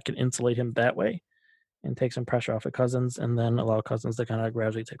can insulate him that way and take some pressure off of Cousins, and then allow Cousins to kind of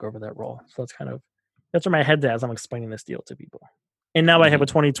gradually take over that role. So that's where my head's at as I'm explaining this deal to people. And now I have a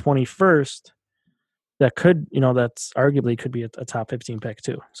 2020 first that could, that's arguably could be a top 15 pick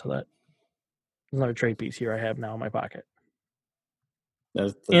too. So that there's another trade piece here I have now in my pocket.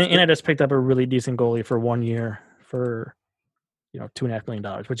 And I just picked up a really decent goalie for 1 year for, $2.5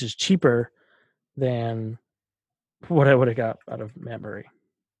 million, which is cheaper than what I would have got out of Matt Murray.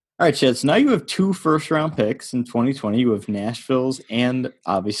 All right, Chad. So now you have 2 first-round picks in 2020. You have Nashville's and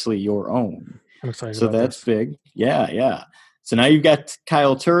obviously your own. I'm excited. So that's big. Yeah. So now you've got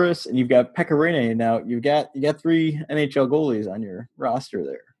Kyle Turris and you've got Pekka Rinne. Now you got 3 NHL goalies on your roster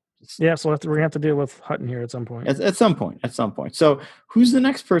there. So we're gonna have to deal with Hutton here at some point. At some point. So who's the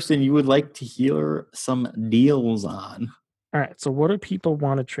next person you would like to hear some deals on? All right. So what do people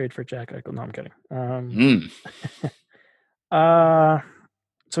want to trade for Jack Eichel? No, I'm kidding.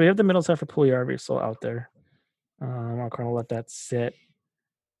 So we have the middle set for Puljujärvi still out there. I'll kind of let that sit.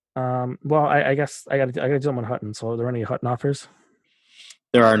 Well, I guess I got to do them on Hutton. So are there any Hutton offers?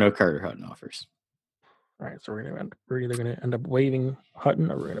 There are no Carter Hutton offers. All right, so we're either going to end up waiving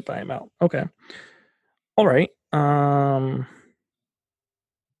Hutton or we're going to buy him out. Okay. All right. For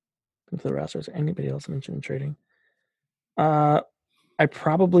the roster, is there anybody else mentioned in trading? I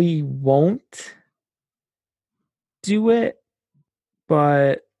probably won't do it,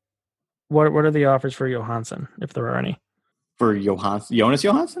 but what are the offers for Johansson, if there are any? For Jonas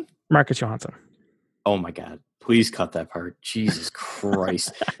Johansson? Marcus Johansson. Oh my God. Please cut that part. Jesus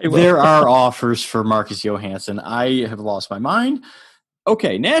Christ. There are offers for Marcus Johansson. I have lost my mind.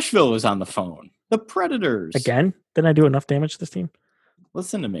 Okay, Nashville is on the phone. The Predators. Again? Didn't I do enough damage to this team?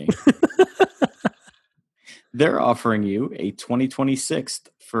 Listen to me. They're offering you a 2026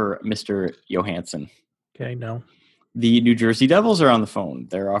 for Mr. Johansson. Okay, no. The New Jersey Devils are on the phone.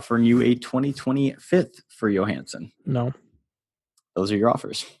 They're offering you a 2025 for Johansson. No. Those are your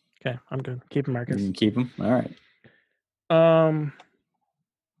offers. Okay, I'm good. Keep him, Marcus. You can keep them? All right.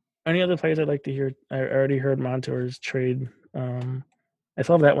 Any other players I'd like to hear? I already heard Montour's trade. I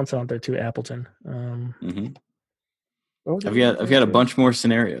still have that one still out there too, Appleton. I've got a bunch more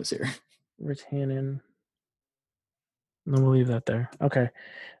scenarios here. Rich Hannon. No, we'll leave that there. Okay.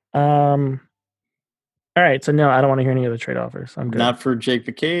 All right. So no, I don't want to hear any other trade offers. I'm good. Not for Jake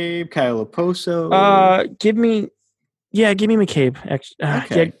McCabe, Kyle Oposo. Give me McCabe.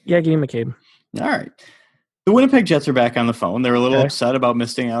 Okay. Yeah, give me McCabe. All right. The Winnipeg Jets are back on the phone. They're a little upset about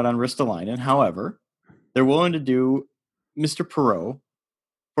missing out on Ristolainen. However, they're willing to do Mr. Perreault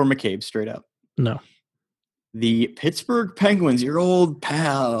for McCabe straight up. No. The Pittsburgh Penguins, your old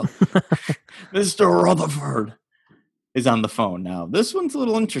pal, Mr. Rutherford, is on the phone now. This one's a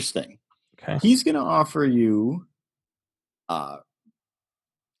little interesting. Okay. He's going to offer you,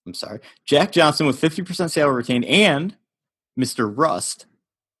 Jack Johnson with 50% salary retained and Mr. Rust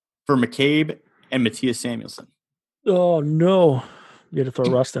for McCabe and Matthias Samuelsson. Oh, no. You had to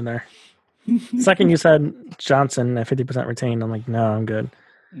throw Rust in there. Second you said Johnson at 50% retained, I'm like, no, I'm good.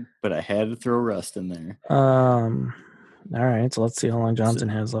 But I had to throw Rust in there. All right, so let's see how long Johnson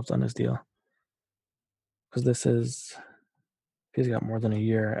has left on his deal. Because if he's got more than a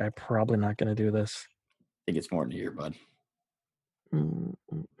year, I'm probably not going to do this. I think it's more than a year, bud.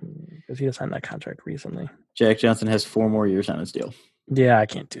 Because he just signed that contract recently. Jack Johnson has 4 more years on his deal. Yeah, I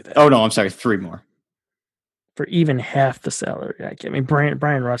can't do that. Oh, no, I'm sorry, 3 more. For even half the salary. I mean,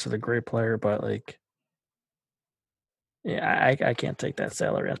 Brian Rust is a great player, but I can't take that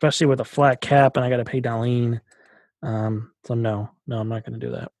salary, especially with a flat cap and I got to pay Darlene. So no, I'm not going to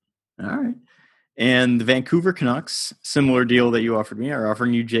do that. All right. And the Vancouver Canucks, similar deal that you offered me, are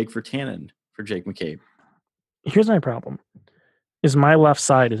offering you Jake Virtanen for Jake McCabe. Here's my problem: is my left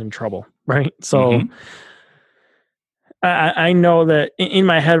side is in trouble, right? So I know that in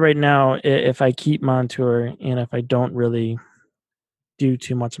my head right now, if I keep Montour and if I don't really do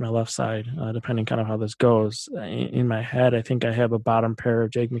too much on my left side, depending kind of how this goes, in my head, I think I have a bottom pair of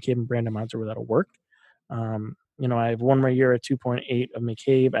Jake McCabe and Brandon Montour that'll work. I have 1 more year at 2.8 of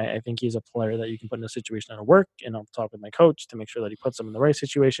McCabe. I think he's a player that you can put in a situation that'll work, and I'll talk with my coach to make sure that he puts him in the right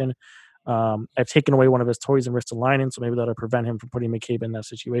situation. I've taken away one of his toys and Ristolainen, so maybe that'll prevent him from putting McCabe in that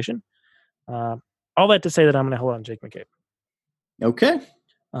situation. All that to say that I'm going to hold on Jake McCabe. Okay.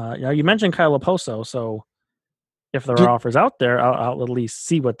 You mentioned Kyle Oposo, so if there are offers out there, I'll at least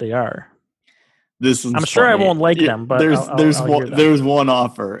see what they are. I'm sure I won't like them, but there's one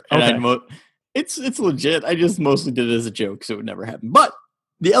offer, and okay. It's legit. I just mostly did it as a joke, so it would never happen. But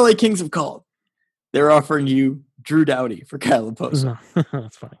the LA Kings have called. They're offering you Drew Doughty for Kyle Oposo. No,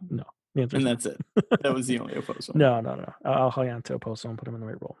 that's fine. No. And that's it. That was the only Oposo. No. I'll hang on to Oposo and put him in the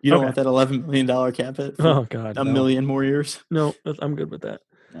right role. You don't want that $11 million cap hit? Oh, God. A million more years? No, I'm good with that.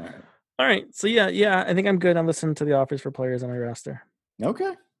 All right. So, yeah, I think I'm good. I'm listening to the offers for players on my roster.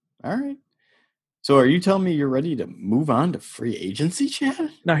 Okay. All right. So are you telling me you're ready to move on to free agency, Chad?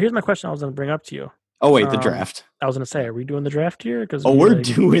 Now, here's my question I was going to bring up to you. Oh, wait, the draft. I was going to say, are we doing the draft here? We're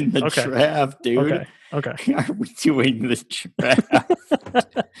doing the draft, dude. Okay. Are we doing the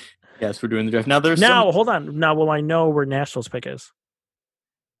draft? Yes, we're doing the draft. Now, hold on. Now, will I know where Nashville's pick is?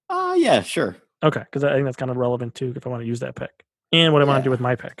 Yeah, sure. Okay, because I think that's kind of relevant, too, if I want to use that pick. And what I want to do with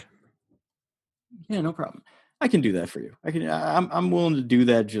my pick. Yeah, no problem. I can do that for you. I'm willing to do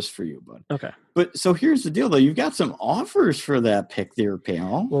that just for you, bud. Okay. But so here's the deal, though. You've got some offers for that pick there,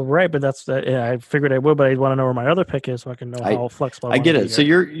 pal. Well, right, but I figured I would, but I want to know where my other pick is so I can know how flexible I get it. So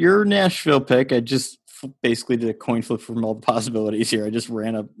your Nashville pick, I just basically did a coin flip from all the possibilities here. I just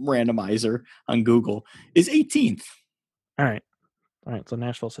ran a randomizer on Google, is 18th. All right. So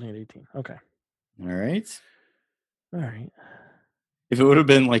Nashville's sitting at 18. Okay. All right. If it would have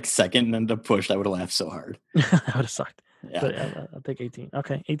been like second and ended up pushed, I would have laughed so hard. That would have sucked. Yeah. But I'll take 18.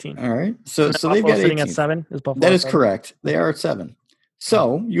 Okay, 18. All right. So they've got sitting 18. at 7. Is Buffalo that is 7? Correct. They are at 7.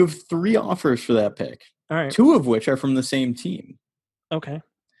 So you have 3 offers for that pick. All right. 2 of which are from the same team. Okay.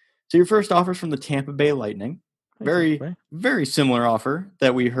 So your first offer is from the Tampa Bay Lightning. Very, very similar offer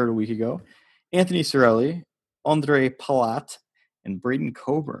that we heard a week ago. Anthony Cirelli, Andre Palat, and Braden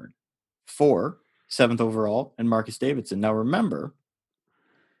Coburn for 7th overall, and Marcus Davidson. Now remember,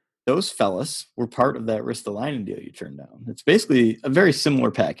 those fellas were part of that Ristolainen deal you turned down. It's basically a very similar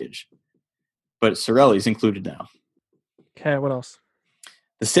package, but Cirelli's included now. Okay, what else?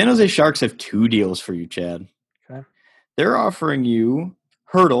 The San Jose Sharks have 2 deals for you, Chad. Okay. They're offering you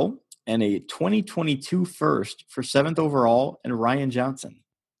Hurdle and a 2022 first for 7th overall and Ryan Johnson.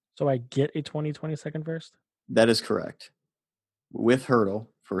 So I get a 2022 first? That is correct. With Hurdle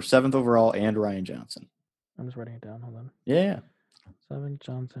for 7th overall and Ryan Johnson. I'm just writing it down. Hold on. Yeah. 7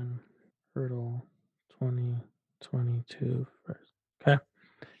 Johnson, Hurdle, 2022 first. Okay.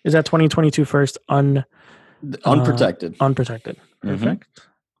 Is that 2022 first unprotected? Unprotected. Perfect.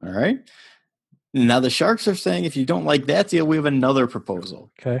 Mm-hmm. All right. Now the Sharks are saying if you don't like that deal, we have another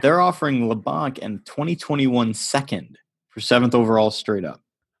proposal. Okay. They're offering LeBlanc and 2021 second for 7th overall straight up.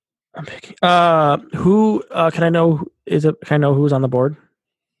 I'm picking. Who can I know? Can I know who's on the board?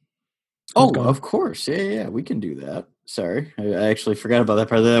 Who's going? Of course. Yeah. We can do that. Sorry, I actually forgot about that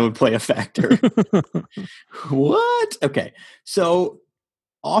part. That would play a factor. What? Okay. So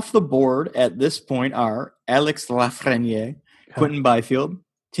off the board at this point are Alex Lafreniere, Quentin Byfield,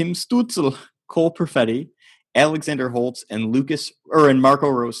 Tim Stützle, Cole Perfetti, Alexander Holtz, and Marco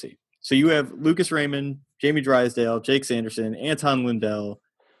Rossi. So you have Lucas Raymond, Jamie Drysdale, Jake Sanderson, Anton Lundell,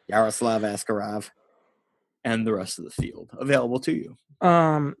 Yaroslav Askarov, and the rest of the field available to you.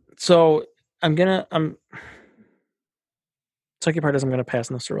 So second part is I'm gonna pass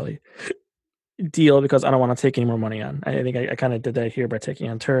on this early deal because I don't want to take any more money on. I think I kind of did that here by taking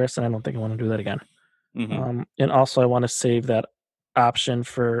on tourists, and I don't think I want to do that again. Mm-hmm. And also I want to save that option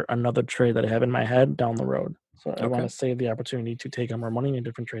for another trade that I have in my head down the road. So I want to save the opportunity to take on more money in a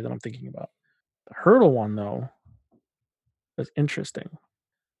different trade that I'm thinking about. The Hurdle one though is interesting.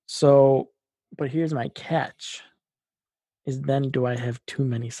 So, but here's my catch: is then do I have too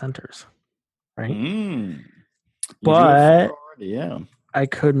many centers? Right. But I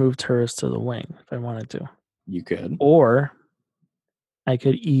could move Turris to the wing if I wanted to. You could. Or I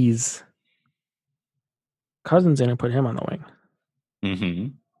could ease Cousins in and put him on the wing. Mm-hmm.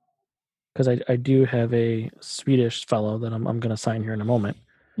 Because I do have a Swedish fellow that I'm going to sign here in a moment.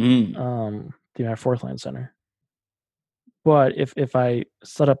 My fourth line center. But if I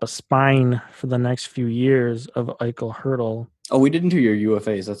set up a spine for the next few years of Eichel Hurdle. Oh, we didn't do your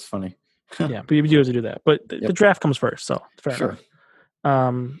UFAs. That's funny. Yeah, but you do have to do that. But the draft comes first, so fair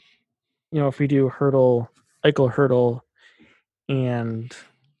enough. If we do Eichel Hurdle, and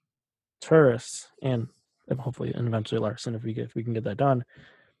Turris, and hopefully and eventually Larson, if we can get that done,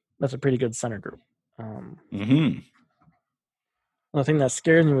 that's a pretty good center group. The thing that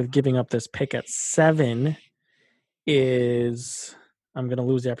scares me with giving up this pick at 7 is I'm going to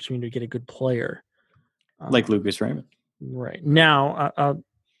lose the opportunity to get a good player, like Lucas Raymond. Right now,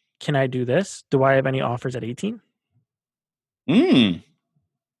 can I do this? Do I have any offers at 18?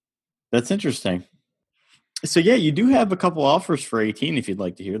 That's interesting. So yeah, you do have a couple offers for 18 if you'd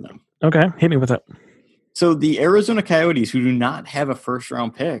like to hear them. Okay, hit me with it. So the Arizona Coyotes, who do not have a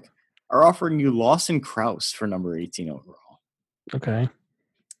first-round pick, are offering you Lawson Krause for number 18 overall. Okay.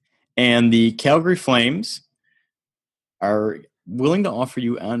 And the Calgary Flames are willing to offer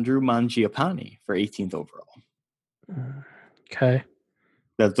you Andrew Mangiapane for 18th overall. Okay.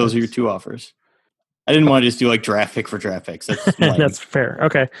 Those are your two offers. I didn't want to just do like draft pick for draft picks. That's that's fair.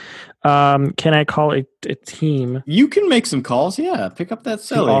 Okay. Can I call a team? You can make some calls. Yeah, pick up that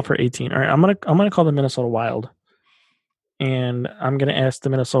Sally. Offer 18. All right, I'm gonna call the Minnesota Wild, and I'm gonna ask the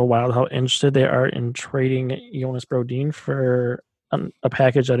Minnesota Wild how interested they are in trading Jonas Brodin for a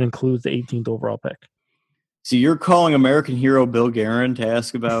package that includes the 18th overall pick. So you're calling American hero Bill Guerin to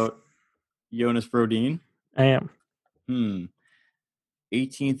ask about Jonas Brodin? I am.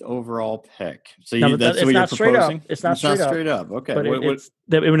 18th overall pick. So that's what you're proposing? It's not straight up. Okay. But it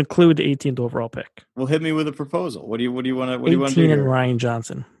would include the 18th overall pick. Well, hit me with a proposal. What do you want to do? 18 and Ryan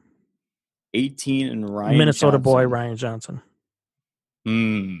Johnson. 18 and Ryan Minnesota Johnson. boy Ryan Johnson.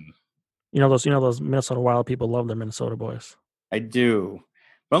 You know those Minnesota Wild people love their Minnesota boys. I do.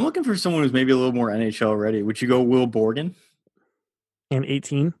 But I'm looking for someone who's maybe a little more NHL ready. Would you go Will Borgen? And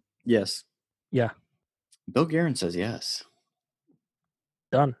 18? Yes. Yeah. Bill Guerin says yes.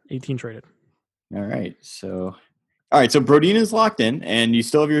 Done. 18 traded. All right. So Brodin is locked in, and you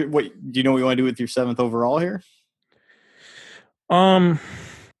still have do you know what you want to do with your 7th overall here?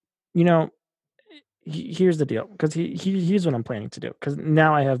 Here's the deal, because here's what I'm planning to do. Because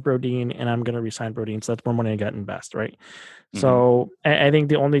now I have Brodin, and I'm going to re-sign Brodin, so that's more money I got in best, right? Mm-hmm. So I think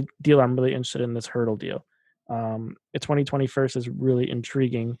the only deal I'm really interested in this Hurdle deal. The 2021 is really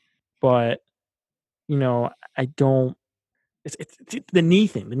intriguing, but I don't. It's the knee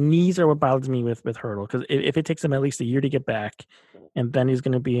thing. The knees are what bothers me with Hurdle, because if it takes them at least a year to get back, and then he's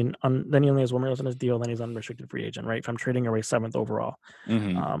going to be then he only has 1 year left on his deal. Then he's unrestricted free agent, right? If I'm trading away 7th overall,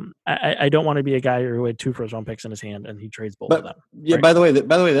 I don't want to be a guy who had 2 first round picks in his hand and he trades both of them. Yeah. Right? By the way,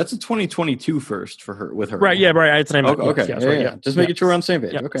 that's a 2022 first for her with her. Right. Yeah. Right. It's Okay. Yes, right. Yeah. Just making sure we're on the same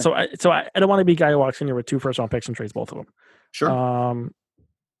page. Yep. Okay. So I don't want to be a guy who walks in here with 2 first round picks and trades both of them. Sure.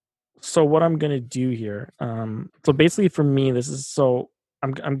 So what I'm gonna do here, so basically for me, this is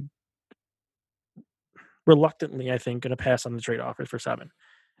I'm reluctantly, I think, gonna pass on the trade offers for 7,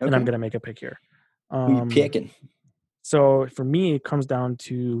 and I'm gonna make a pick here. Who you picking? So for me, it comes down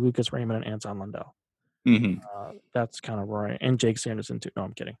to Lucas Raymond and Anton Lundell. That's kind of where and Jake Sanderson too. No,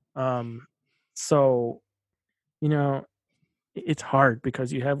 I'm kidding. So it's hard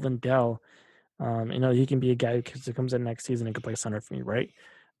because you have Lundell. He can be a guy who comes in next season and can play center for me, right?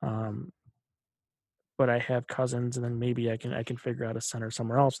 But I have Cousins, and then maybe I can figure out a center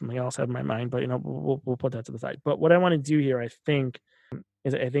somewhere else. Something else have in my mind, but we'll put that to the side. But what I want to do here, I think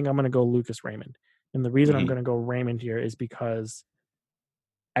I'm going to go Lucas Raymond, and the reason I'm going to go Raymond here is because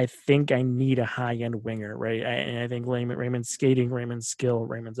I think I need a high end winger, right? And I think Raymond's skating, Raymond's skill,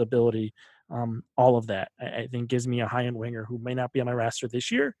 Raymond's ability, all of that, I think gives me a high end winger who may not be on my roster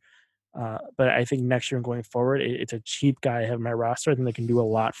this year. But I think next year and going forward, it's a cheap guy I have in my roster. I think they can do a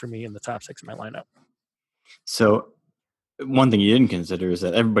lot for me in the top 6 of my lineup. So one thing you didn't consider is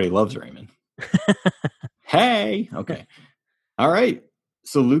that everybody loves Raymond. Hey, okay. All right.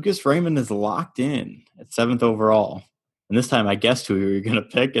 So Lucas Raymond is locked in at 7th overall. And this time I guessed who you were going to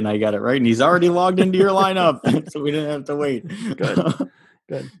pick, and I got it right. And he's already logged into your lineup, so we didn't have to wait. Good.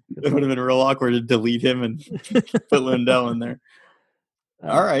 It would have been real awkward to delete him and put Lundell in there.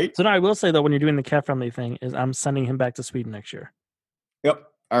 All right. So now I will say, though, when you're doing the cap-friendly thing, is I'm sending him back to Sweden next year. Yep.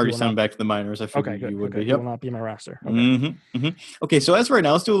 I already sent him back to the minors. I figured you would be. Yep. He will not be in my roster. Okay. Okay, so as right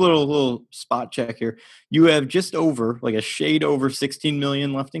now, let's do a little spot check here. You have just over, like a shade over 16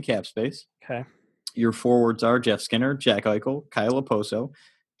 million left in cap space. Okay. Your forwards are Jeff Skinner, Jack Eichel, Kyle Oposo,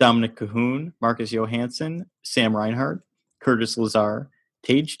 Dominic Cahoon, Marcus Johansson, Sam Reinhart, Curtis Lazar,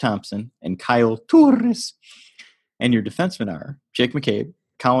 Tage Thompson, and Kyle Torres. And your defensemen are Jake McCabe,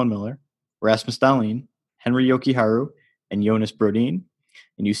 Colin Miller, Rasmus Dahlin, Henry Jokiharju, and Jonas Brodin.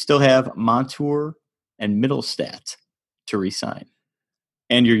 And you still have Montour and Middlestat to re-sign.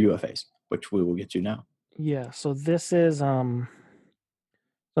 And your UFAs, which we will get to now. Yeah, so this is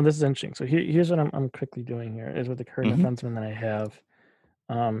interesting. So here's what I'm quickly doing here is with the current defenseman that I have.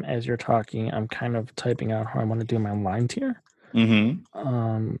 As you're talking, I'm kind of typing out how I want to do my line tier.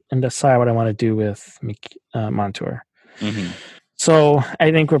 And decide what I want to do with Montour. So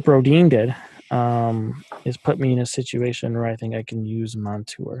I think what Brodin did is put me in a situation where I think I can use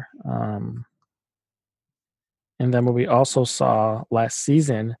Montour. And then what we also saw last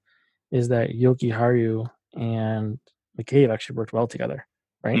season is that Jokiharju and McCabe actually worked well together,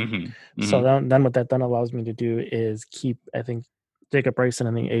 right? So then what that then allows me to do is keep, I think, Jacob Bryson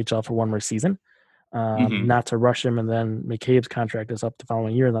in the AHL for one more season. Not to rush him, and then McCabe's contract is up the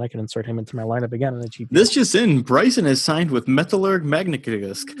following year, and then I can insert him into my lineup again in a cheap deal. This just in, Bryson is signed with Metallurg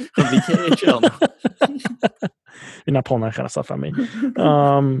Magnitogorsk of the KHL. You're not pulling that kind of stuff on me.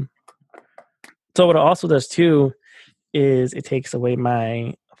 So what it also does too is it takes away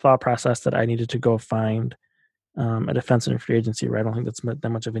my thought process that I needed to go find a defenseman in free agency, where I don't think that's that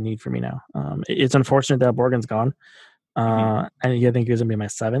much of a need for me now. It's unfortunate that Borgen's gone. And I think he's going to be my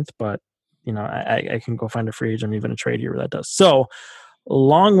 7th, but I can go find a free agent, even a trade here where that does. So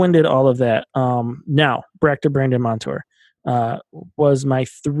long-winded, all of that. Now, back to Brandon Montour. Was my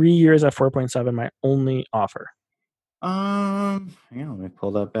 3 years at 4.7 my only offer? Hang on, let me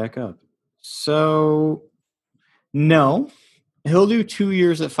pull that back up. So, no. He'll do 2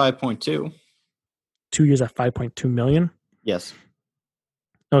 years at 5.2. 2 years at 5.2 million? Yes.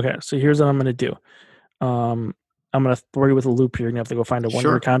 Okay, so here's what I'm going to do. I'm going to throw you with a loop here. You're going to have to go find a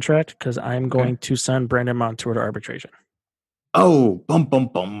one-year contract because I'm going to send Brandon Montour to arbitration. Oh,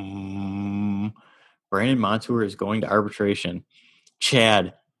 bum. Brandon Montour is going to arbitration.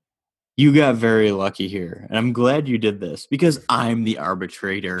 Chad, you got very lucky here. And I'm glad you did this because I'm the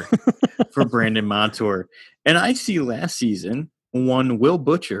arbitrator for Brandon Montour. And I see last season one Will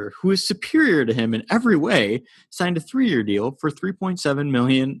Butcher, who is superior to him in every way, signed a 3-year deal for $3.7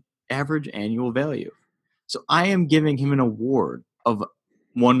 million average annual value. So I am giving him an award of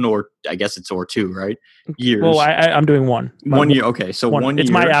 1 or I guess it's or 2, right? Years. Well, I'm doing 1. 1 year. Okay, so 1 year.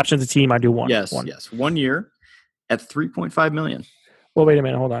 It's my option as a team. I do 1. Yes. 1 year at $3.5 million. Well, wait a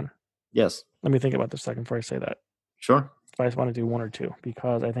minute. Hold on. Yes. Let me think about this a second before I say that. Sure. If I just want to do 1 or 2,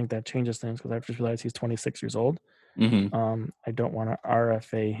 because I think that changes things. Because I just realized he's 26 years old. I don't want to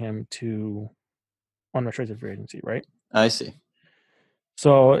RFA him to unrestricted free agency, right? I see.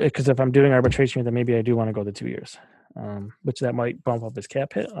 So, because if I'm doing arbitration, then maybe I do want to go the 2 years, which that might bump up his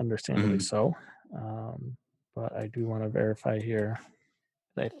cap hit, understandably so. But I do want to verify here.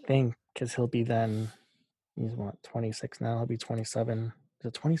 I think because he'll be then, he's 26 now. He'll be 27. Is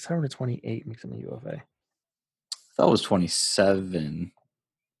it 27 or 28 makes him a UFA? I thought it was 27.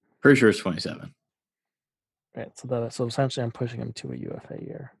 Pretty sure it's 27. Right. So essentially, I'm pushing him to a UFA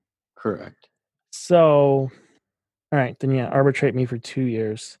year. Correct. So, all right, then arbitrate me for 2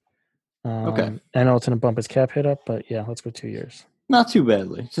 years. Okay. I know it's going to bump his cap hit up, but yeah, let's go 2 years. Not too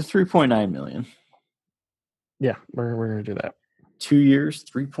badly. It's just 3.9 million. Yeah, we're going to do that. 2 years,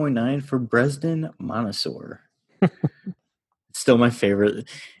 3.9 for Bresden Monosaur. Still my favorite.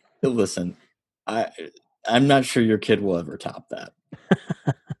 Listen, I'm not sure your kid will ever top that.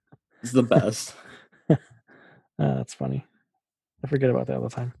 It's the best. That's funny. I forget about that all the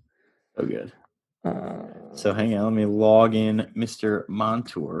time. So good. So hang on, let me log in Mr.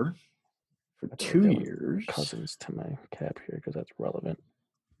 Montour for 2 years. Cousins to my cap here because that's relevant.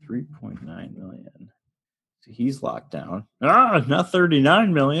 3.9 million. So he's locked down. Not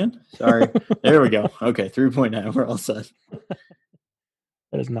 39 million. Sorry. There we go. Okay, 3.9. We're all set.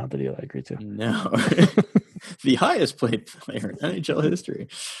 That is not the deal I agreed to. No. The highest paid player in NHL history.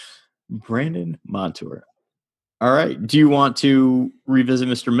 Brandon Montour. All right. Do you want to revisit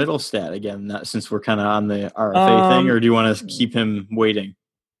Mr. Middlestat again, since we're kind of on the RFA thing, or do you want to keep him waiting?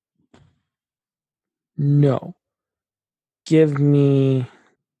 No. Give me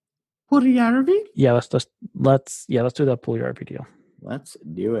Puljujarvi? Yeah, let's do that Puljujarvi deal. Let's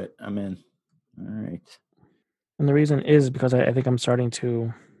do it. I'm in. All right. And the reason is because I think I'm starting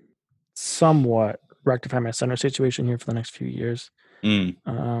to somewhat rectify my center situation here for the next few years. And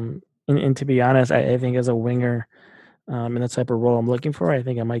to be honest, I think as a winger, in the type of role I'm looking for, I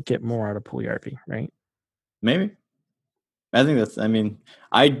think I might get more out of Puljujarvi, right? Maybe. I think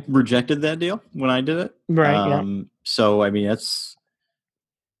I rejected that deal when I did it. Right. Yeah. So, I mean, that's.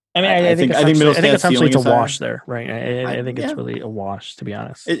 I think essentially it's a wash there, right? I think it's really a wash, to be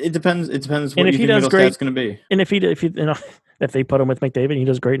honest. It depends. It depends what you think Middlestat's going to be. And if they put him with McDavid and he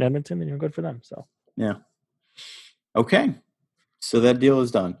does great in Edmonton, then you're good for them. So. Yeah. Okay. So that deal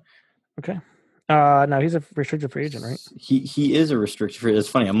is done. Okay. Now he's a restricted free agent, right? He is a restricted free agent. It's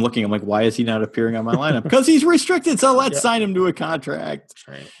funny. I'm looking. I'm like, why is he not appearing on my lineup? Because he's restricted. So let's sign him to a contract.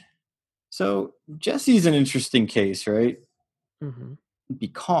 Right. So Jesse's an interesting case, right? Mm-hmm.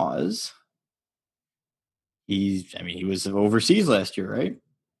 Because he was overseas last year, right?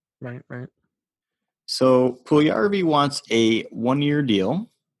 Right. So Puljujarvi wants a 1-year deal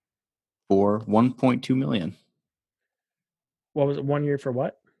for $1.2 million. What was it? 1 year for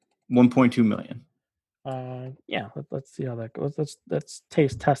what? $1.2 million. Yeah. Let's see how that goes. Let's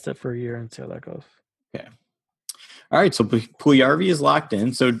test it for a year and see how that goes. Okay. All right. So Puljujarvi is locked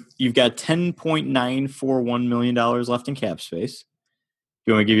in. So you've got $10.941 million left in cap space. Do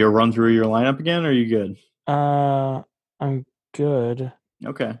you want me to give you a run through your lineup again, or are you good? I'm good.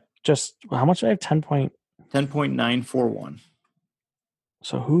 Okay. Just how much do I have? 10.941.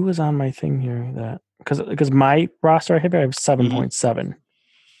 So who was on my thing here? That because my roster I have 7.7. Mm-hmm.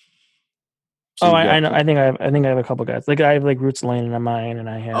 So I know. I think I have a couple guys. Like I have Roots Lane on mine, and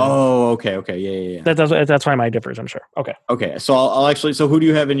I have. Oh, okay, yeah. That's why mine differs. I'm sure. Okay. So I'll actually. So who do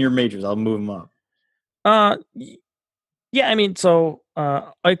you have in your majors? I'll move them up. Yeah, I mean, so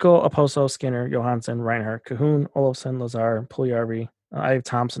Eichel, Oposo, Skinner, Johansson, Reinhardt, Cahoon, Olofsson, Lazar, Puljujarvi. I have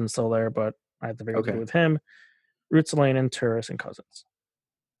Thompson still there, but I have to figure out with him. Ruotsalainen, Turris, and Cousins.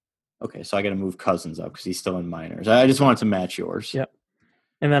 Okay, so I got to move Cousins up because he's still in minors. I just wanted to match yours. Yep.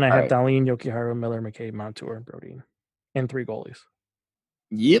 And then I have Dahlin, Jokiharju, Miller, McCabe, Montour, and Brodin. And 3 goalies.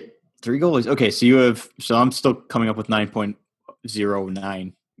 Yep, 3 goalies. Okay, so I'm still coming up with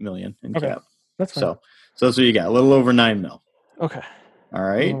 9.09 million in cap. That's fine. So that's what you got. A little over 9 mil. Okay. All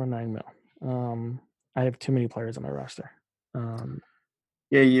right. A little over 9 mil. I have too many players on my roster.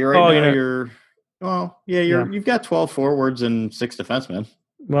 Yeah, you're you've got 12 forwards and 6 defensemen.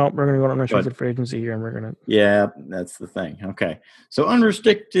 Well, we're going to go to unrestricted free agency here, and we're going to. Yeah, that's the thing. Okay, so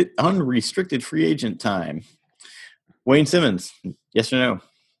unrestricted free agent time. Wayne Simmons, yes or no?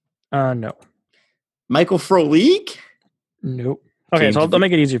 No. Michael Frolik? Nope. Okay, so I'll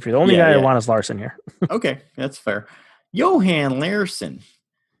make it easier for you. The only guy I want is Larson here. Okay, that's fair. Johan Larsson.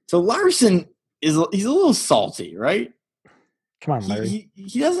 So Larsson he's a little salty, right? Come on, Larry.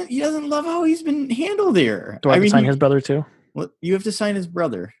 He doesn't love how he's been handled here. Do I have to sign his brother too? Well, you have to sign his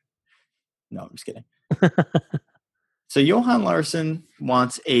brother. No, I'm just kidding. So Johan Larsson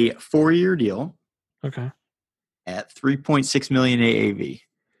wants a 4-year deal. Okay. At $3.6 million AAV.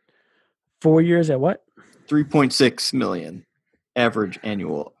 4 years at what? $3.6 million. average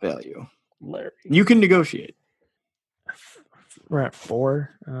annual value. Larry. You can negotiate. We're at 4.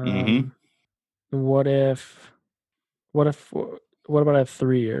 Mm-hmm. What about at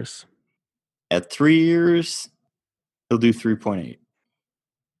 3 years? At 3 years, he'll do 3.8.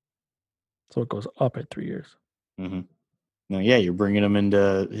 So it goes up at 3 years. Mm-hmm. Now, yeah, you're bringing him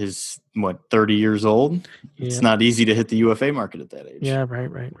into his, 30 years old? It's Yeah. not easy to hit the UFA market at that age. Yeah, right.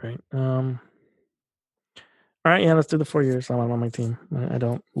 All right, yeah, let's do the 4 years. I'm on my team. I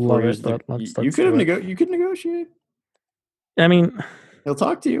don't love it, but let's you do it. You could negotiate. I mean, He'll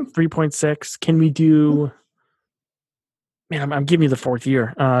talk to you. 3.6. Can we do? Man, I'm giving you the 4th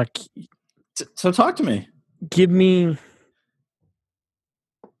year. So talk to me. Give me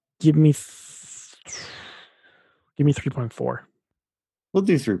 3.4. We'll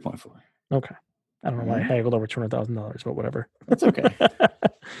do 3.4. Okay. I don't know why I haggled over $200,000, but whatever. That's okay.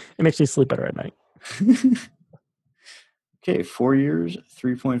 It makes me sleep better at night. Okay, 4 years,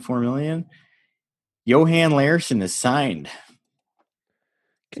 $3.4 million. Johan Larsson is signed.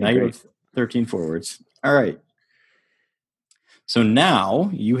 Okay, now you have 13 forwards. All right. So now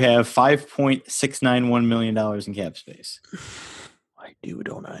you have $5.691 million in cap space. I do,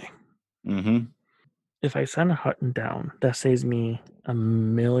 don't I? Mm-hmm. If I send Hutton down, that saves me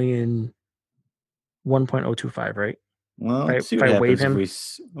 $1.025, right? Well, let's see what happens if we.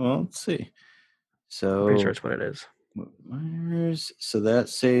 Well, let's see. So I'm pretty sure it's what it is. So that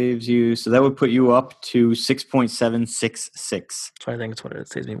saves you. So that would put you up to 6.766. So I think it's what it is.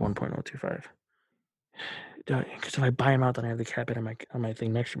 It saves me 1.025. Because if I buy him out, then I have the cap hit on my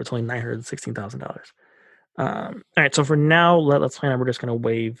thing next year. But it's only $916,000. All right. So for now, let's plan on we're just going to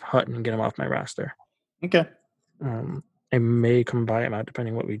waive Hutton and get him off my roster. Okay. I may come buy him out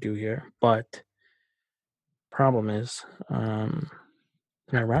depending what we do here, but problem is, my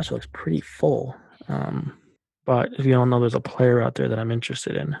roster looks pretty full. But if you don't know, there's a player out there that I'm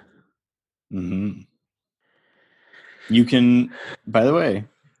interested in. Mm-hmm. You can, by the way,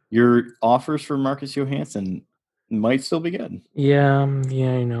 your offers for Marcus Johansson might still be good. Yeah,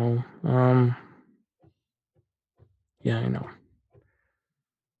 I know. Yeah, I know.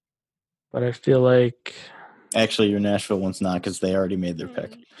 But I feel like actually your Nashville one's not because they already made their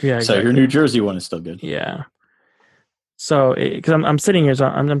pick. Yeah, exactly. So your New Jersey one is still good. Yeah. So because I'm sitting here, so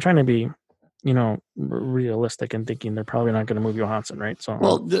I'm trying to be, realistic and thinking they're probably not going to move Johansson, right? So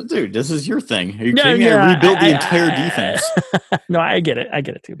well, dude, this is your thing. Are you kidding me? I rebuilt the entire defense. No, I get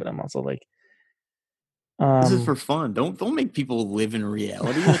it too, but I'm also like, this is for fun. Don't make people live in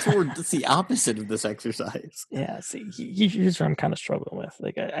reality. That's the opposite of this exercise. Yeah, see, here's what I'm kind of struggling with.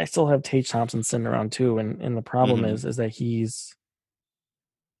 Like, I still have Tage Thompson sitting around too, and the problem is that he's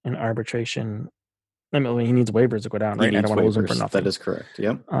in arbitration. I mean, he needs waivers to go down, right? I don't want to lose him for nothing. That is correct.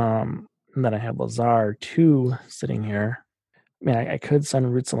 Yep. And then I have Lazar too sitting here. I mean, I could send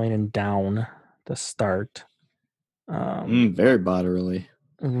Ruotsalainen down to start. Very Botterill.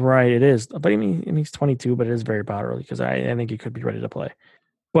 Right, it is. But I mean, he's 22, but it is very Botterill because I think he could be ready to play.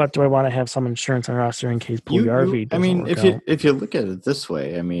 But do I want to have some insurance on roster in case Puljujärvi doesn't work out? If you look at it this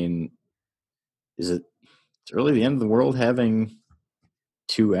way, I mean, it's really the end of the world having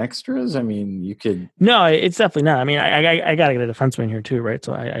 2 extras? I mean, you could. No, it's definitely not. I mean, I got to get a defenseman here too, right?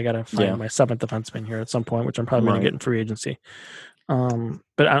 So I got to find my 7th defenseman here at some point, which I'm probably going to get in free agency.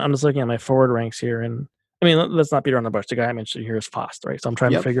 But I'm just looking at my forward ranks here, and I mean, let's not beat around the bush. The guy I'm interested here is Fost, right? So I'm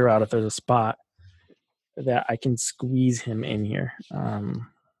trying to figure out if there's a spot that I can squeeze him in here.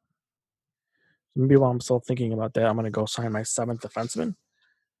 Maybe while I'm still thinking about that, I'm going to go sign my 7th defenseman.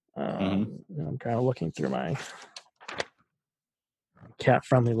 I'm kind of looking through my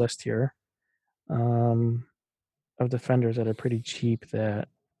cap-friendly list here of defenders that are pretty cheap that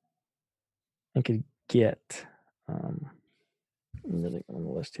I could get. I'm really on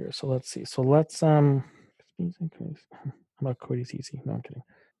the list here. So let's see. So let's how about Cody Ceci? No, I'm kidding.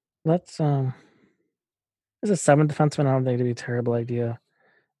 Let's this is a 7th defenseman. I don't think it'd be a terrible idea.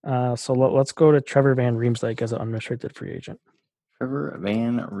 So let's go to Trevor Van Riemsdyk as an unrestricted free agent. Trevor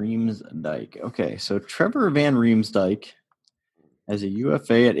Van Riemsdyk. Okay, so Trevor Van Riemsdyk as a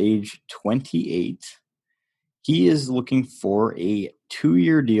UFA at age 28. He is looking for a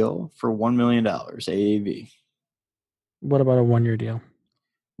 2-year deal for $1 million AAV. What about a 1-year deal?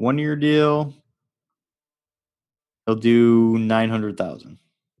 1-year deal, he'll do $900,000.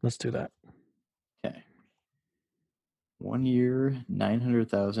 Let's do that. Okay. 1 year,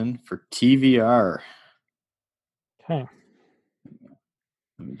 $900,000 for TVR. Okay.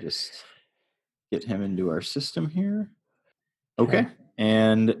 Let me just get him into our system here. Okay.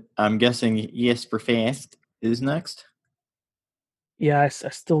 And I'm guessing Jesper Fast is next. Yeah, I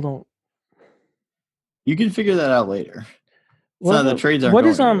still don't. You can figure that out later. The trades aren't what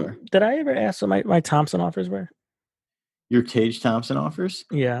is going anywhere. did I ever ask what my Thompson offers were? Your Tage Thompson offers?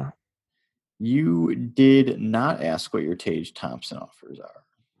 Yeah. You did not ask what your Tage Thompson offers are.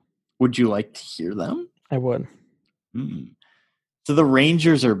 Would you like to hear them? I would. So the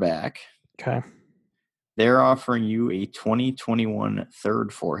Rangers are back. Okay. They're offering you a 2021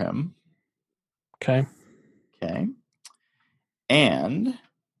 third for him. Okay. And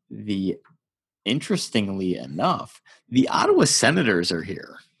interestingly enough, the Ottawa Senators are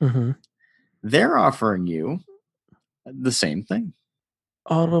here. Mm-hmm. They're offering you the same thing.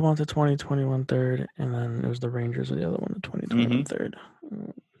 Ottawa wants a 2021 third, and then it was the Rangers with the other one, the 2021 third.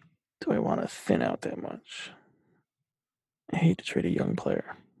 Do I want to thin out that much? I hate to trade a young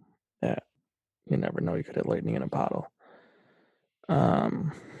player that you never know, you could hit lightning in a bottle.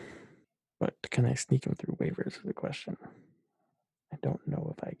 But can I sneak him through waivers is the question. I don't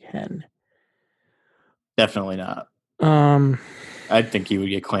know if I can. Definitely not. I think he would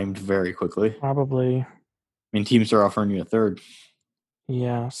get claimed very quickly. Probably. I mean, teams are offering you a third.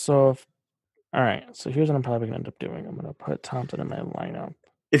 Yeah. So all right. So here's what I'm probably going to end up doing. I'm going to put Thompson in my lineup.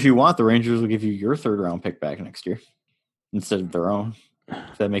 If you want, the Rangers will give you your third round pick back next year instead of their own.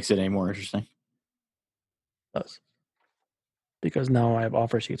 If that makes it any more interesting. It does. Because now I have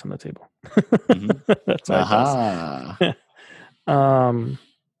offer sheets on the table. That's why it does.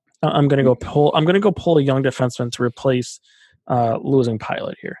 I'm gonna go pull a young defenseman to replace losing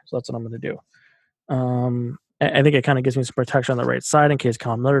Pilut here. So that's what I'm gonna do. I think it kind of gives me some protection on the right side in case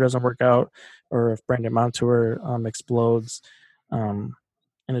Colin Miller doesn't work out or if Brandon Montour explodes. And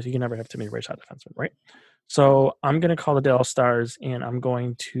if you can never have too many right side defensemen, right? So I'm gonna call the Dallas Stars and I'm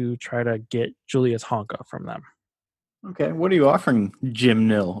going to try to get Julius Honka from them. Okay, what are you offering Jim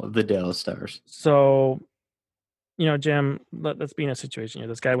Nill of the Dallas Stars? So, Jim, let's be in a situation here.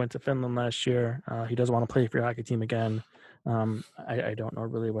 This guy went to Finland last year. He doesn't want to play for your hockey team again. I don't know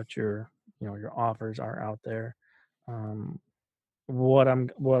really what your offers are out there. What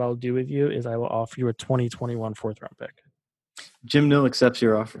I'll do with you is I will offer you a 2021 fourth round pick. Jim Nill accepts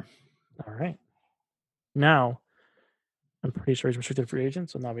your offer. All right. Now, I'm pretty sure he's restricted free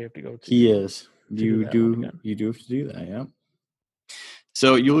agent, so now we have to go to. He is. You do have to do that, yeah.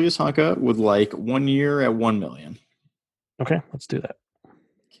 So Julius Honka would like 1 year at $1 million. Okay, let's do that.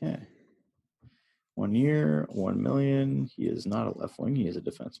 Okay. 1 year, $1 million. He is not a left wing. He is a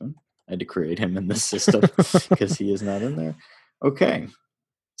defenseman. I had to create him in this system because he is not in there. Okay.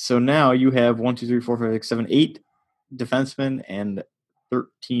 So now you have 1, 2, 3, 4, 5, 6, 7, 8 defensemen and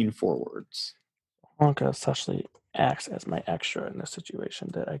 13 forwards. Honka essentially acts as my extra in this situation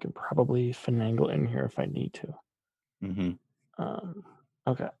that I can probably finagle in here if I need to.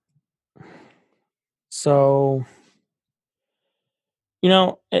 Okay. So,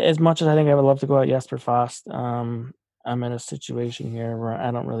 as much as I think I would love to go out Jesper Fast, I'm in a situation here where I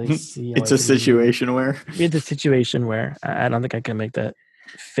don't really see. It's a situation where I don't think I can make that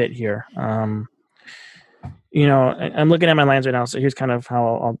fit here. I'm looking at my lines right now. So here's kind of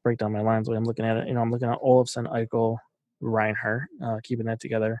how I'll break down my lines. The way I'm looking at it, I'm looking at Olofsson, Eichel, Reinhardt, keeping that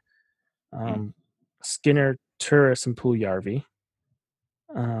together. Skinner, Turris, and Puljarvi.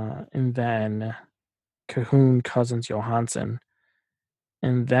 And then Cahoon, Cousins, Johansson.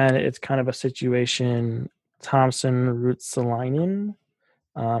 And then it's kind of a situation, Thompson, Ruotsalainen,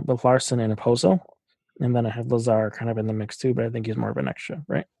 with Larson and Oposo. And then I have Lazar kind of in the mix too, but I think he's more of an extra,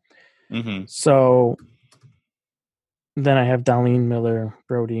 right? So then I have Dahlin, Miller,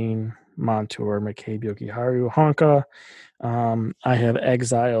 Brodin, Montour, McCabe, Jokiharju, Honka. I have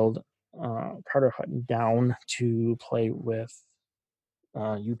exiled Carter Hutton down to play with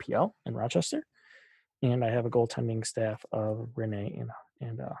UPL in Rochester. And I have a goaltending staff of Rene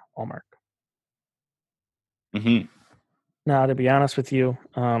and Allmark. Now, to be honest with you,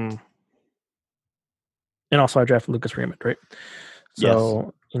 and also I drafted Lucas Raymond, right?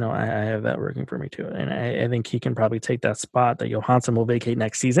 So, yes. I have that working for me too. And I think he can probably take that spot that Johansson will vacate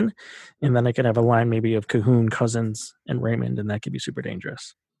next season. And then I can have a line maybe of Cahoon, Cousins, and Raymond, and that could be super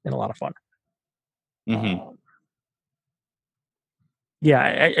dangerous and a lot of fun. I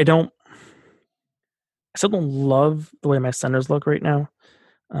still don't love the way my centers look right now.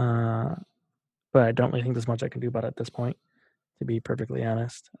 But I don't really think there's much I can do about it at this point, to be perfectly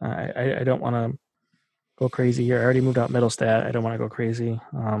honest. I don't want to go crazy here. I already moved out Middlestat. I don't want to go crazy.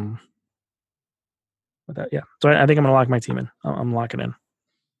 With that, yeah. So I think I'm going to lock my team in. I'm locking in.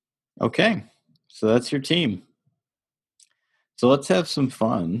 Okay. So that's your team. So let's have some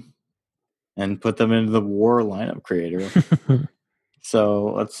fun and put them into the war lineup creator.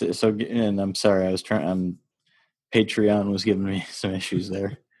 So let's see. And I'm sorry, Patreon was giving me some issues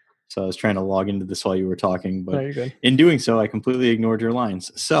there. So I was trying to log into this while you were talking, No, but you're good. in doing so, I completely ignored your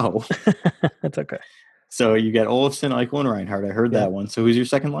lines. So That's okay. So you got Olofsson, Eichel, and Reinhardt. I heard that one. So who's your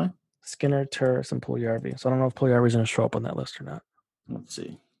second line? Skinner, Turris, and Puljujarvi. So I don't know if Puljujarvi's going to show up on that list or not. Let's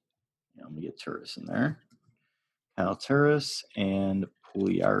see. Yeah, I'm going to get Turris in there. Kyle Turris and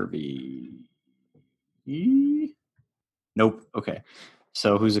Puljujarvi. Nope. Okay.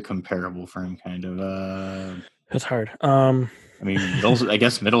 So who's a comparable for him? Kind of. It's hard. I mean, I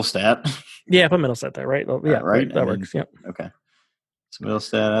guess Middlestat. Yeah, put Middlestat there, right? Yeah, right. That works. Yep. Okay. So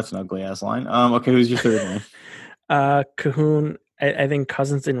Middlestat, that's an ugly ass line. Okay, who's your third line? Cahoon. I think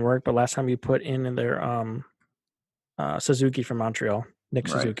Cousins didn't work, but last time you put in their Suzuki from Montreal, Nick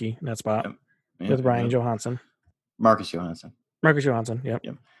Suzuki in that spot with Ryan Johansson. Marcus Johansson. Yep.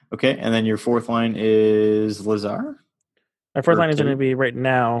 Okay, and then your fourth line is Lazar? My fourth line is going to be right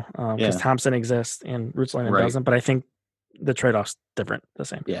now because Thompson exists and Ruotsalainen doesn't, but I think the trade-off's different, the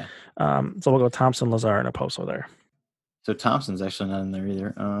same. Yeah. So we'll go Thompson, Lazar, and Oposo there. So Thompson's actually not in there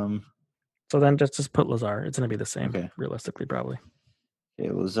either. So then just put Lazar. It's going to be the same, realistically, probably. Okay,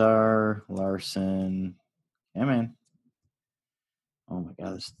 Lazar, Larson. Yeah, man. Oh my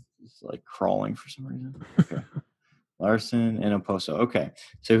God, this is like crawling for some reason. Okay. Larson and Oposo. Okay.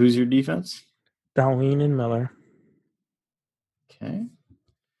 So who's your defense? Dahlin and Miller. Okay.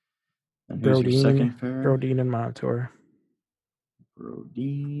 And who's your second pair? Brodin and Montour.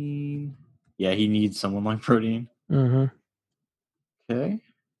 Brodin. Yeah, he needs someone like Brodin. Mm-hmm. Okay.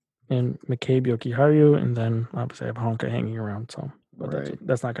 And McCabe, Jokiharju, and then obviously I have Honka hanging around, so but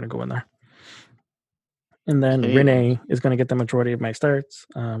that's not going to go in there. And then Rene is going to get the majority of my starts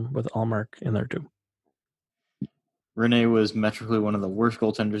with Allmark in there too. Rene was metrically one of the worst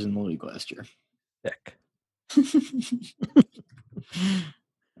goaltenders in the league last year. Dick.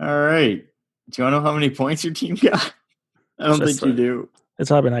 All right. Do you want to know how many points your team got? I don't think you do. It's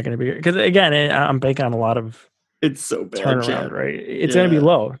probably not going to be because again, I'm banking on a lot of. It's so bad. Turnaround, right? It's going to be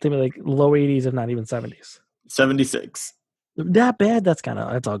low. It's going to be like low 80s, if not even 70s. 76. That bad? That's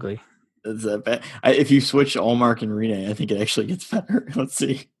ugly. Is that bad? If you switch Allmark and Rene, I think it actually gets better. Let's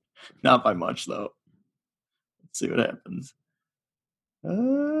see. Not by much, though. Let's see what happens.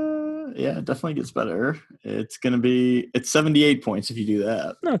 Yeah, it definitely gets better. It's 78 points if you do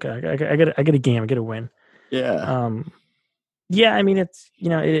that. Okay, I get a game. I get a win. Yeah. Yeah, I mean, it's,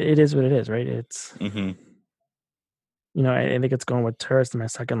 it is what it is, right? It's, mm-hmm. I think it's going with Turris, my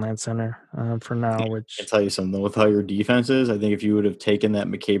second line center for now, which... I can tell you something, though, with how your defense is, I think if you would have taken that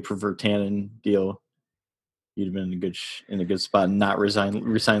McCabe for Virtanen deal, you'd have been in a good spot and not resign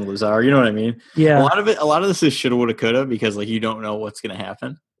Lazar. You know what I mean? Yeah. A lot of this is shoulda, woulda, coulda because, like, you don't know what's going to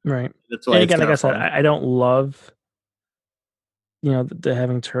happen. Right. That's why again, like I said, I don't love, the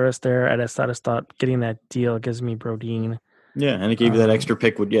having Turris there. I just thought getting that deal gives me Brodin. Yeah, and it gave you that extra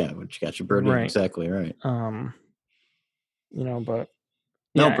pick, which got you Brodin. Right. Exactly, right. But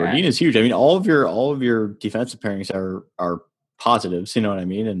Brodin is huge. I mean, all of your defensive pairings are positives. You know what I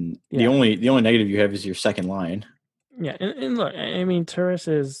mean? And the only negative you have is your second line. Yeah, and look, I mean, Turris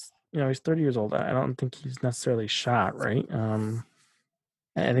is he's 30 years old. I don't think he's necessarily shot, right?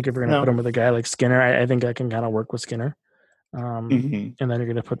 I think if we're gonna put him with a guy like Skinner, I think I can kind of work with Skinner. And then you're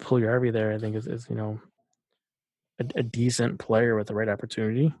gonna put Puljujarvi there. I think is a decent player with the right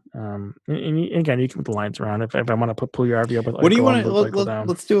opportunity. And again, you can put the lines around. If I want to put Puljujarvi up with, what do you want?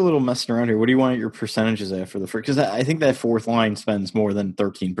 Let's do a little messing around here. What do you want your percentages at for the first? Because I think that fourth line spends more than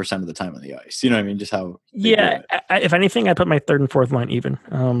 13% of the time on the ice. You know what I mean? Just how? Yeah. If anything, I put my third and fourth line even.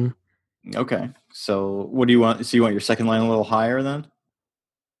 Okay. So what do you want? So you want your second line a little higher then?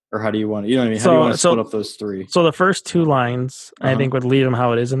 Or how do you want it? You know what I mean? How do you want to split up those three? So the first two lines, I think, would leave them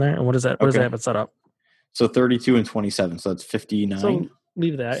how it is in there. And what is that? What does that have it set up? So 32 and 27. So that's 59. So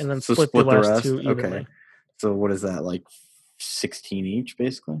leave that and then split the rest two evenly. Okay. So what is that, like 16 each,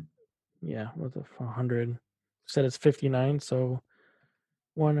 basically? Yeah, with 100. Said it's 59. So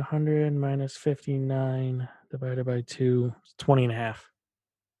 100 minus 59 divided by 2 is 20 and a half.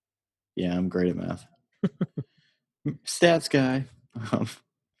 Yeah, I'm great at math. Stats guy.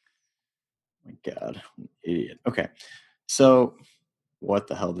 My God, I'm an idiot. Okay, so what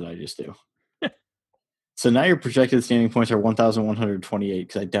the hell did I just do? So now your projected standing points are 1,128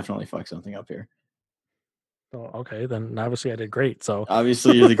 because I definitely fucked something up here. Oh, okay, then obviously I did great. So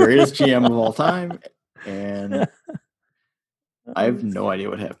obviously you're the greatest GM of all time, and I have no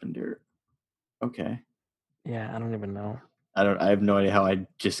idea what happened here. Okay. Yeah, I don't even know. I have no idea how I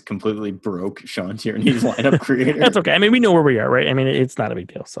just completely broke Sean Tierney's lineup creator. That's okay. I mean, we know where we are, right? I mean, it's not a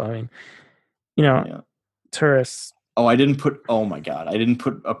big deal. So I mean, Turris. Oh, I didn't put. Oh my god, I didn't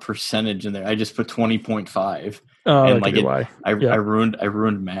put a percentage in there. I just put 20.5, Oh, and that could like be why. I Yeah.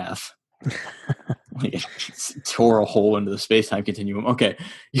 ruined math. Like it tore a hole into the space time continuum. Okay,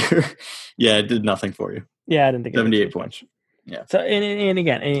 yeah, it did nothing for you. Yeah, I didn't think it did 78 change points. much. Yeah. So and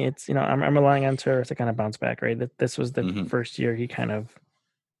again, it's I'm relying on Turris to kind of bounce back, right? That this was the Mm-hmm. first year he kind of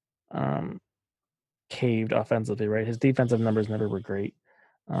caved offensively, right? His defensive numbers never were great.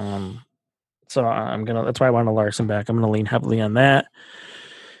 So that's why I wanted Larson back. I'm gonna lean heavily on that.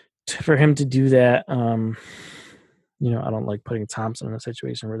 For him to do that, I don't like putting Thompson in a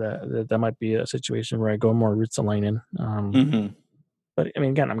situation where that might be a situation where I go more Ruotsalainen. Mm-hmm. But I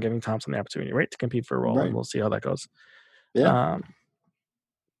mean, again, I'm giving Thompson the opportunity, right, to compete for a role, and Right. we'll see how that goes. Yeah.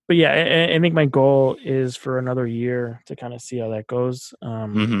 But yeah, I think my goal is for another year to kind of see how that goes.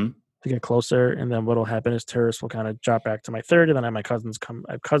 Mm-hmm. To get closer, and then what'll happen is Turris will kind of drop back to my third, and then I have my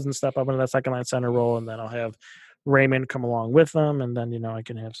cousins step up into that second line center role, and then I'll have Raymond come along with them, and then I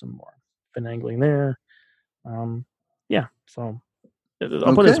can have some more finagling there. Yeah, so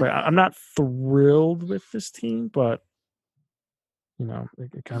I'll put it this Okay. way: I'm not thrilled with this team, but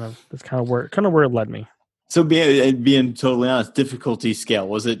that's kind of where it led me. So being totally honest, difficulty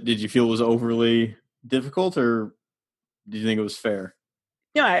scale, did you feel it was overly difficult, or did you think it was fair?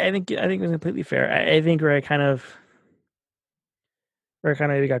 Yeah, I think it was completely fair. I think where I kind of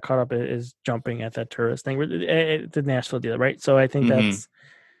maybe got caught up is jumping at that tourist thing. The Nashville deal, right? So I think Mm-hmm. that's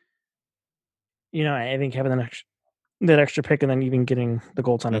I think having that extra pick and then even getting the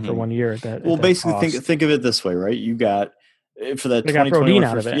goaltender for Mm-hmm. 1 year at Well, that basically, cost. think of it this way, right? You got for that I got 2021 Brodin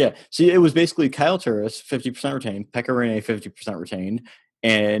out of first, it. yeah. So it was basically Kyle Turris 50% retained, Pekka Rinne 50% retained,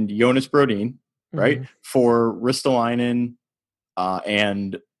 and Jonas Brodin, right, Mhm. for Ristolainen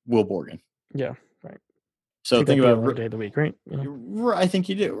and Will Borgen. Yeah, right. So Take think that deal about, every day of the week, right? I think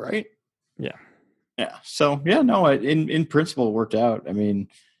you do, right? Yeah. Yeah. So yeah, no, in principle, it worked out. I mean,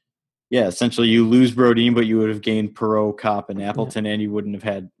 yeah, essentially you lose Brodin, but you would have gained Perot, Kopp, and Yeah. Appleton, and you wouldn't have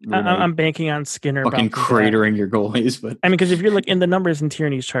had Rinne I'm banking on Skinner fucking bouncing back. cratering your goalies. But I mean, because if you're in the numbers in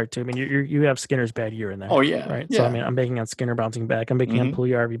Tierney's chart too, I mean, you have Skinner's bad year in there, oh yeah, right? So I yeah. mean, I'm banking on Skinner bouncing back. I'm banking on Mm-hmm.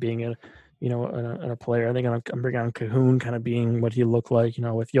 Puljujärvi being a player. I think I'm bringing on Cahoon kind of being what he looked like,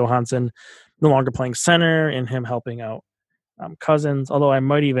 with Johansson no longer playing center and him helping out Cousins. Although I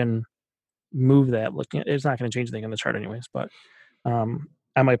might even move that. Looking at it's not going to change anything in the chart anyways, but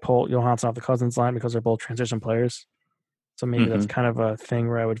I might pull Johansson off the Cousins line because they're both transition players. So maybe that's Mm-hmm. kind of a thing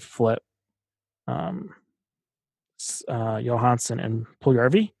where I would flip Johansson and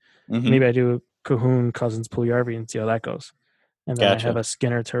Puljujärvi. Maybe Mm-hmm. I do Cahoon, Cousins, Puljujärvi and see how that goes. And then I have Gotcha. a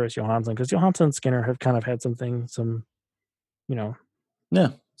Skinner, Turris, Johansson because Johansson and Skinner have kind of had you know, Yeah.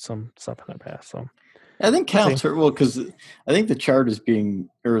 some stuff in their past. So I think we'll see. because I think the chart is being,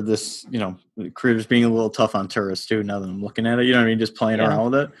 or this, the creator's being a little tough on tourists too. Now that I'm looking at it, you know what I mean, just playing Yeah.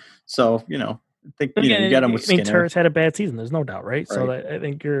 around with it. So I think But you got him again, with I mean, Skinner, Turris had a bad season. There's no doubt, right? So right? I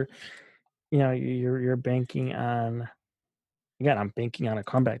think you're banking on. Again, I'm banking on a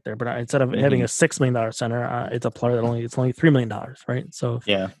comeback there, but instead of having Mm-hmm. a $6 million center, it's a player it's only $3 million, right? So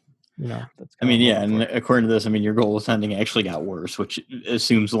Yeah. that's I kind of mean, what I'm yeah, looking and for. according to this, I mean, your goaltending actually got worse, which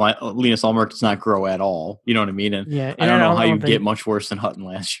assumes Linus Ullmark does not grow at all. You know what I mean? And Yeah, I and don't know how I you don't get think much worse than Hutton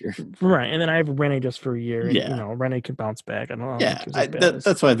last year. right. And then I have Rene just for a year, and Yeah, Rene could bounce back. I don't think yeah, he was as bad as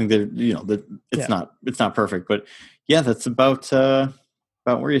that's why I think that that yeah. it's not perfect, but yeah, that's about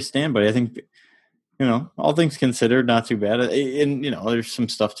where you stand. But I think all things considered, not too bad. And there's some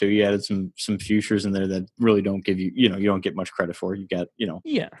stuff too. You added some futures in there that really don't give you you don't get much credit for. You got Yeah,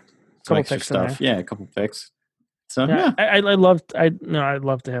 a some couple extra picks in stuff. there. Yeah, a couple picks. So Yeah, yeah. I'd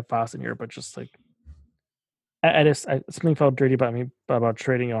love to have Boston here, but just like something felt dirty about me about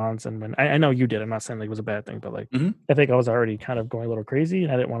trading Johansson. When I know you did. I'm not saying like it was a bad thing, but like Mm-hmm. I think I was already kind of going a little crazy,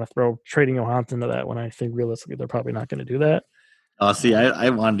 and I didn't want to throw trading Johansson into that when I think realistically they're probably not going to do that. See, I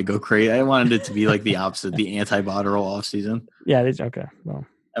wanted to go crazy. I wanted it to be like the opposite, the anti-Botterill offseason. Yeah, okay. Well,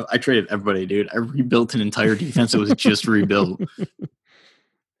 I traded everybody, dude. I rebuilt an entire defense. It was just rebuilt.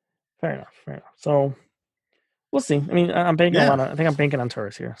 fair enough. Fair enough. So we'll see. I mean, I'm banking a Yeah. lot. I think I'm banking on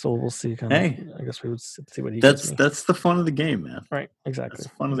Torres here, so we'll see. Kind of. Hey, I guess we would see what he gives me. that's the fun of the game, man. Right. That's Exactly. the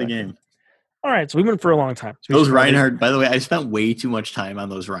fun of the game. All right. So we've been for a long time. So we Those should probably. Reinhardt, by the way, I spent way too much time on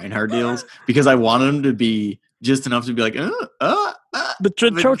those Reinhardt deals because I wanted them to be just enough to be like, The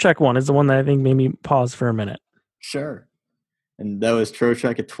Trocheck one is the one that I think made me pause for a minute. Sure. And that was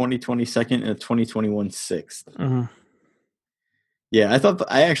Trocheck a 2020 second and a 2021 sixth. Mm-hmm. Yeah,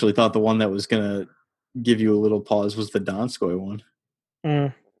 I actually thought the one that was gonna give you a little pause was the Donskoy one.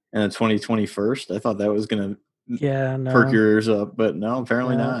 Mm. And the 2020 first. I thought that was gonna Yeah, no. perk your ears up, but no,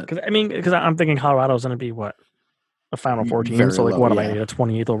 apparently not. Because I'm thinking Colorado's going to be what a Final Four team. Very So like, low, what am I yeah. a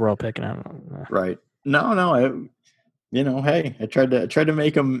 28th overall pick? And I don't know. Right. No. Hey, I tried to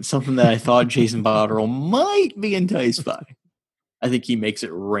make him something that I thought Jason Botterill might be enticed by. I think he makes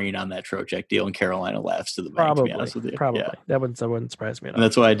it rain on that Trocheck deal, and Carolina laughs to the bank. To be honest with you, probably that wouldn't surprise me at all. And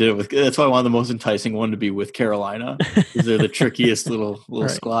that's why I did it with. That's why I wanted the most enticing one to be with Carolina, because they're the trickiest little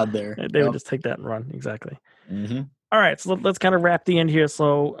Right. squad there. They would just take that and run exactly. Mm-hmm. All right, so let's kind of wrap the end here.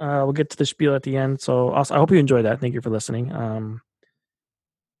 So we'll get to the spiel at the end. So also, I hope you enjoyed that. Thank you for listening.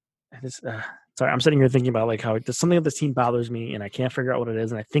 Sorry, I'm sitting here thinking about like how something of this team bothers me, and I can't figure out what it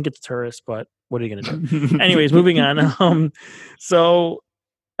is, and I think it's tourists, but what are you going to do? Anyways, moving on. So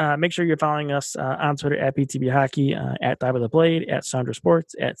make sure you're following us on Twitter at BTB Hockey, at Dive of the Blade, at Sandra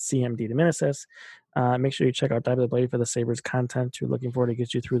Sports, at CMD Dominicis. Make sure you check out Dive of the Blade for the Sabres content. We're looking forward to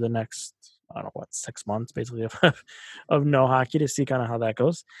get you through the next, 6 months basically of no hockey to see kind of how that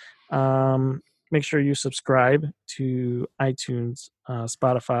goes. Make sure you subscribe to iTunes,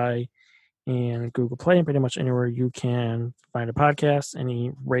 Spotify, and Google Play, and pretty much anywhere you can find a podcast.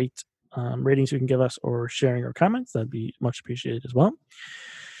 Any ratings you can give us or sharing or comments, that'd be much appreciated as well.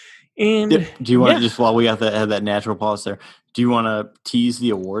 And do you want to, just while we have that natural pause there, do you want to tease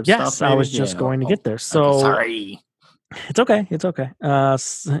the award stuff? Yes, I was just going to get there. So okay, sorry. It's okay.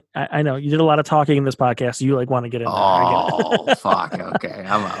 I know you did a lot of talking in this podcast. So you want to get in there. Oh, fuck. Okay,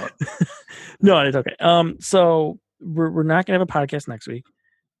 I'm out. No, it's okay. So we're not going to have a podcast next week,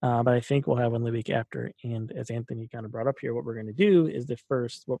 but I think we'll have one the week after. And as Anthony kind of brought up here, what we're going to do is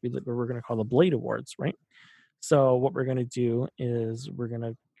what we're going to call the Blade Awards, right? So what we're going to do is we're going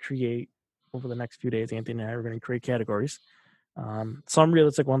to create over the next few days. Anthony and I are going to create categories. Some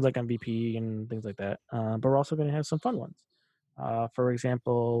realistic ones like MVP and things like that, but we're also going to have some fun ones. For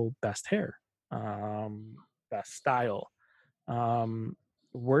example, best hair, best style,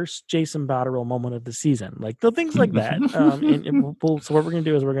 worst Jason Botterill moment of the season, like the things like that. So what we're going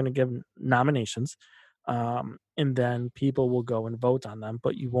to do is we're going to give nominations, and then people will go and vote on them,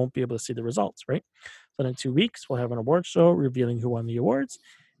 but you won't be able to see the results, right? So in 2 weeks, we'll have an award show revealing who won the awards,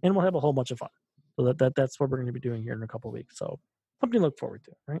 and we'll have a whole bunch of fun. So that's what we're going to be doing here in a couple of weeks. So something to look forward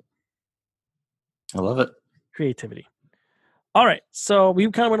to, right? I love it. Creativity. All right. So we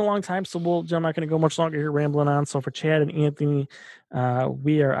kind of went a long time, so I'm not going to go much longer here rambling on. So for Chad and Anthony,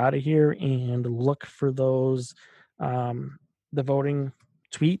 we are out of here, and look for those, the voting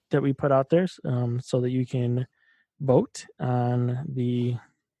tweet that we put out there, so that you can vote on the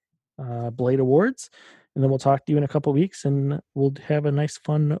Blade Awards. And then we'll talk to you in a couple of weeks, and we'll have a nice,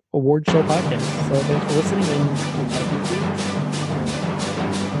 fun award show podcast. So thanks for listening, and we'll talk to you soon.